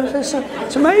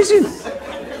 It's amazing.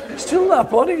 Still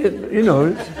that body.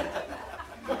 You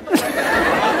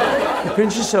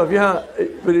pinch yourself. Yeah,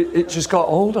 but it just got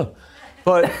older.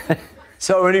 But.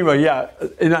 So anyway, yeah,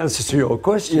 in answer to your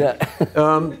question,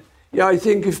 I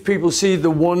think if people see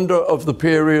the wonder of the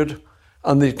period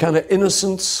and the kind of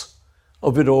innocence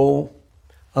of it all,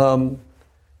 and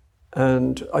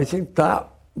I think that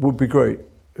would be great.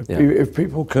 If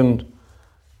people can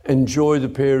enjoy the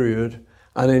period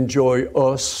and enjoy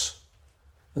us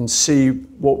and see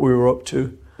what we were up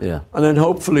to, and then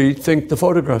hopefully think the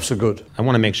photographs are good. I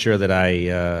want to make sure that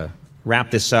I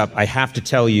wrap this up. I have to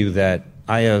tell you that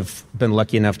I have been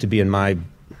lucky enough to be in my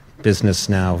business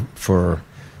now for,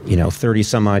 30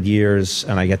 some odd years,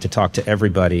 and I get to talk to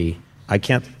everybody. I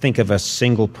can't think of a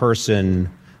single person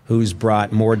who's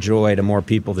brought more joy to more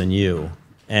people than you.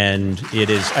 And it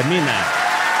is, I mean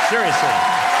that, seriously.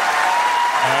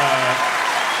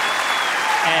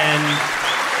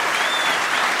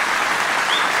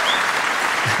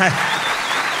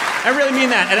 I really mean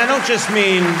that. And I don't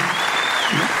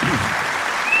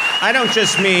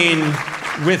just mean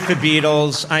with the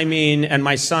Beatles, I mean, and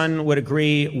my son would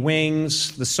agree,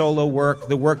 Wings, the solo work,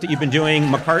 the work that you've been doing,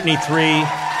 McCartney 3,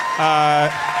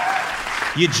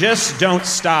 you just don't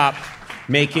stop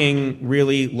making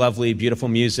really lovely, beautiful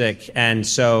music. And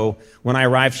so when I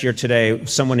arrived here today,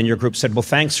 someone in your group said, well,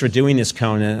 thanks for doing this,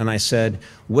 Conan. And I said,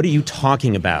 what are you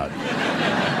talking about?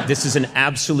 This is an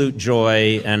absolute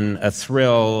joy and a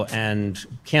thrill, and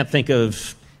can't think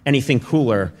of anything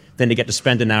cooler than to get to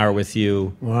spend an hour with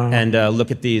you and look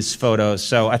at these photos.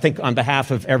 So I think on behalf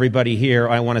of everybody here,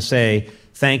 I want to say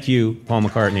thank you, Paul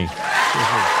McCartney.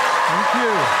 Thank you.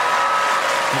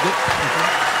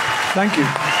 Thank you.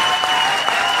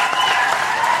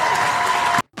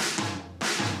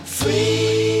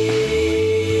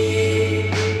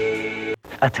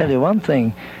 I tell you one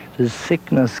thing, there's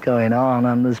sickness going on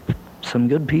and there's some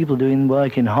good people doing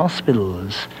work in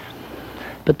hospitals,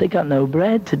 but they got no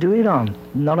bread to do it on.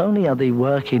 Not only are they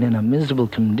working in a miserable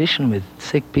condition with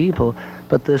sick people,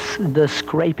 but they're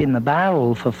scraping the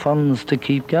barrel for funds to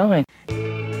keep going.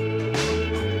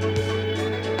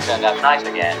 Turned out nice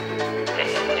again.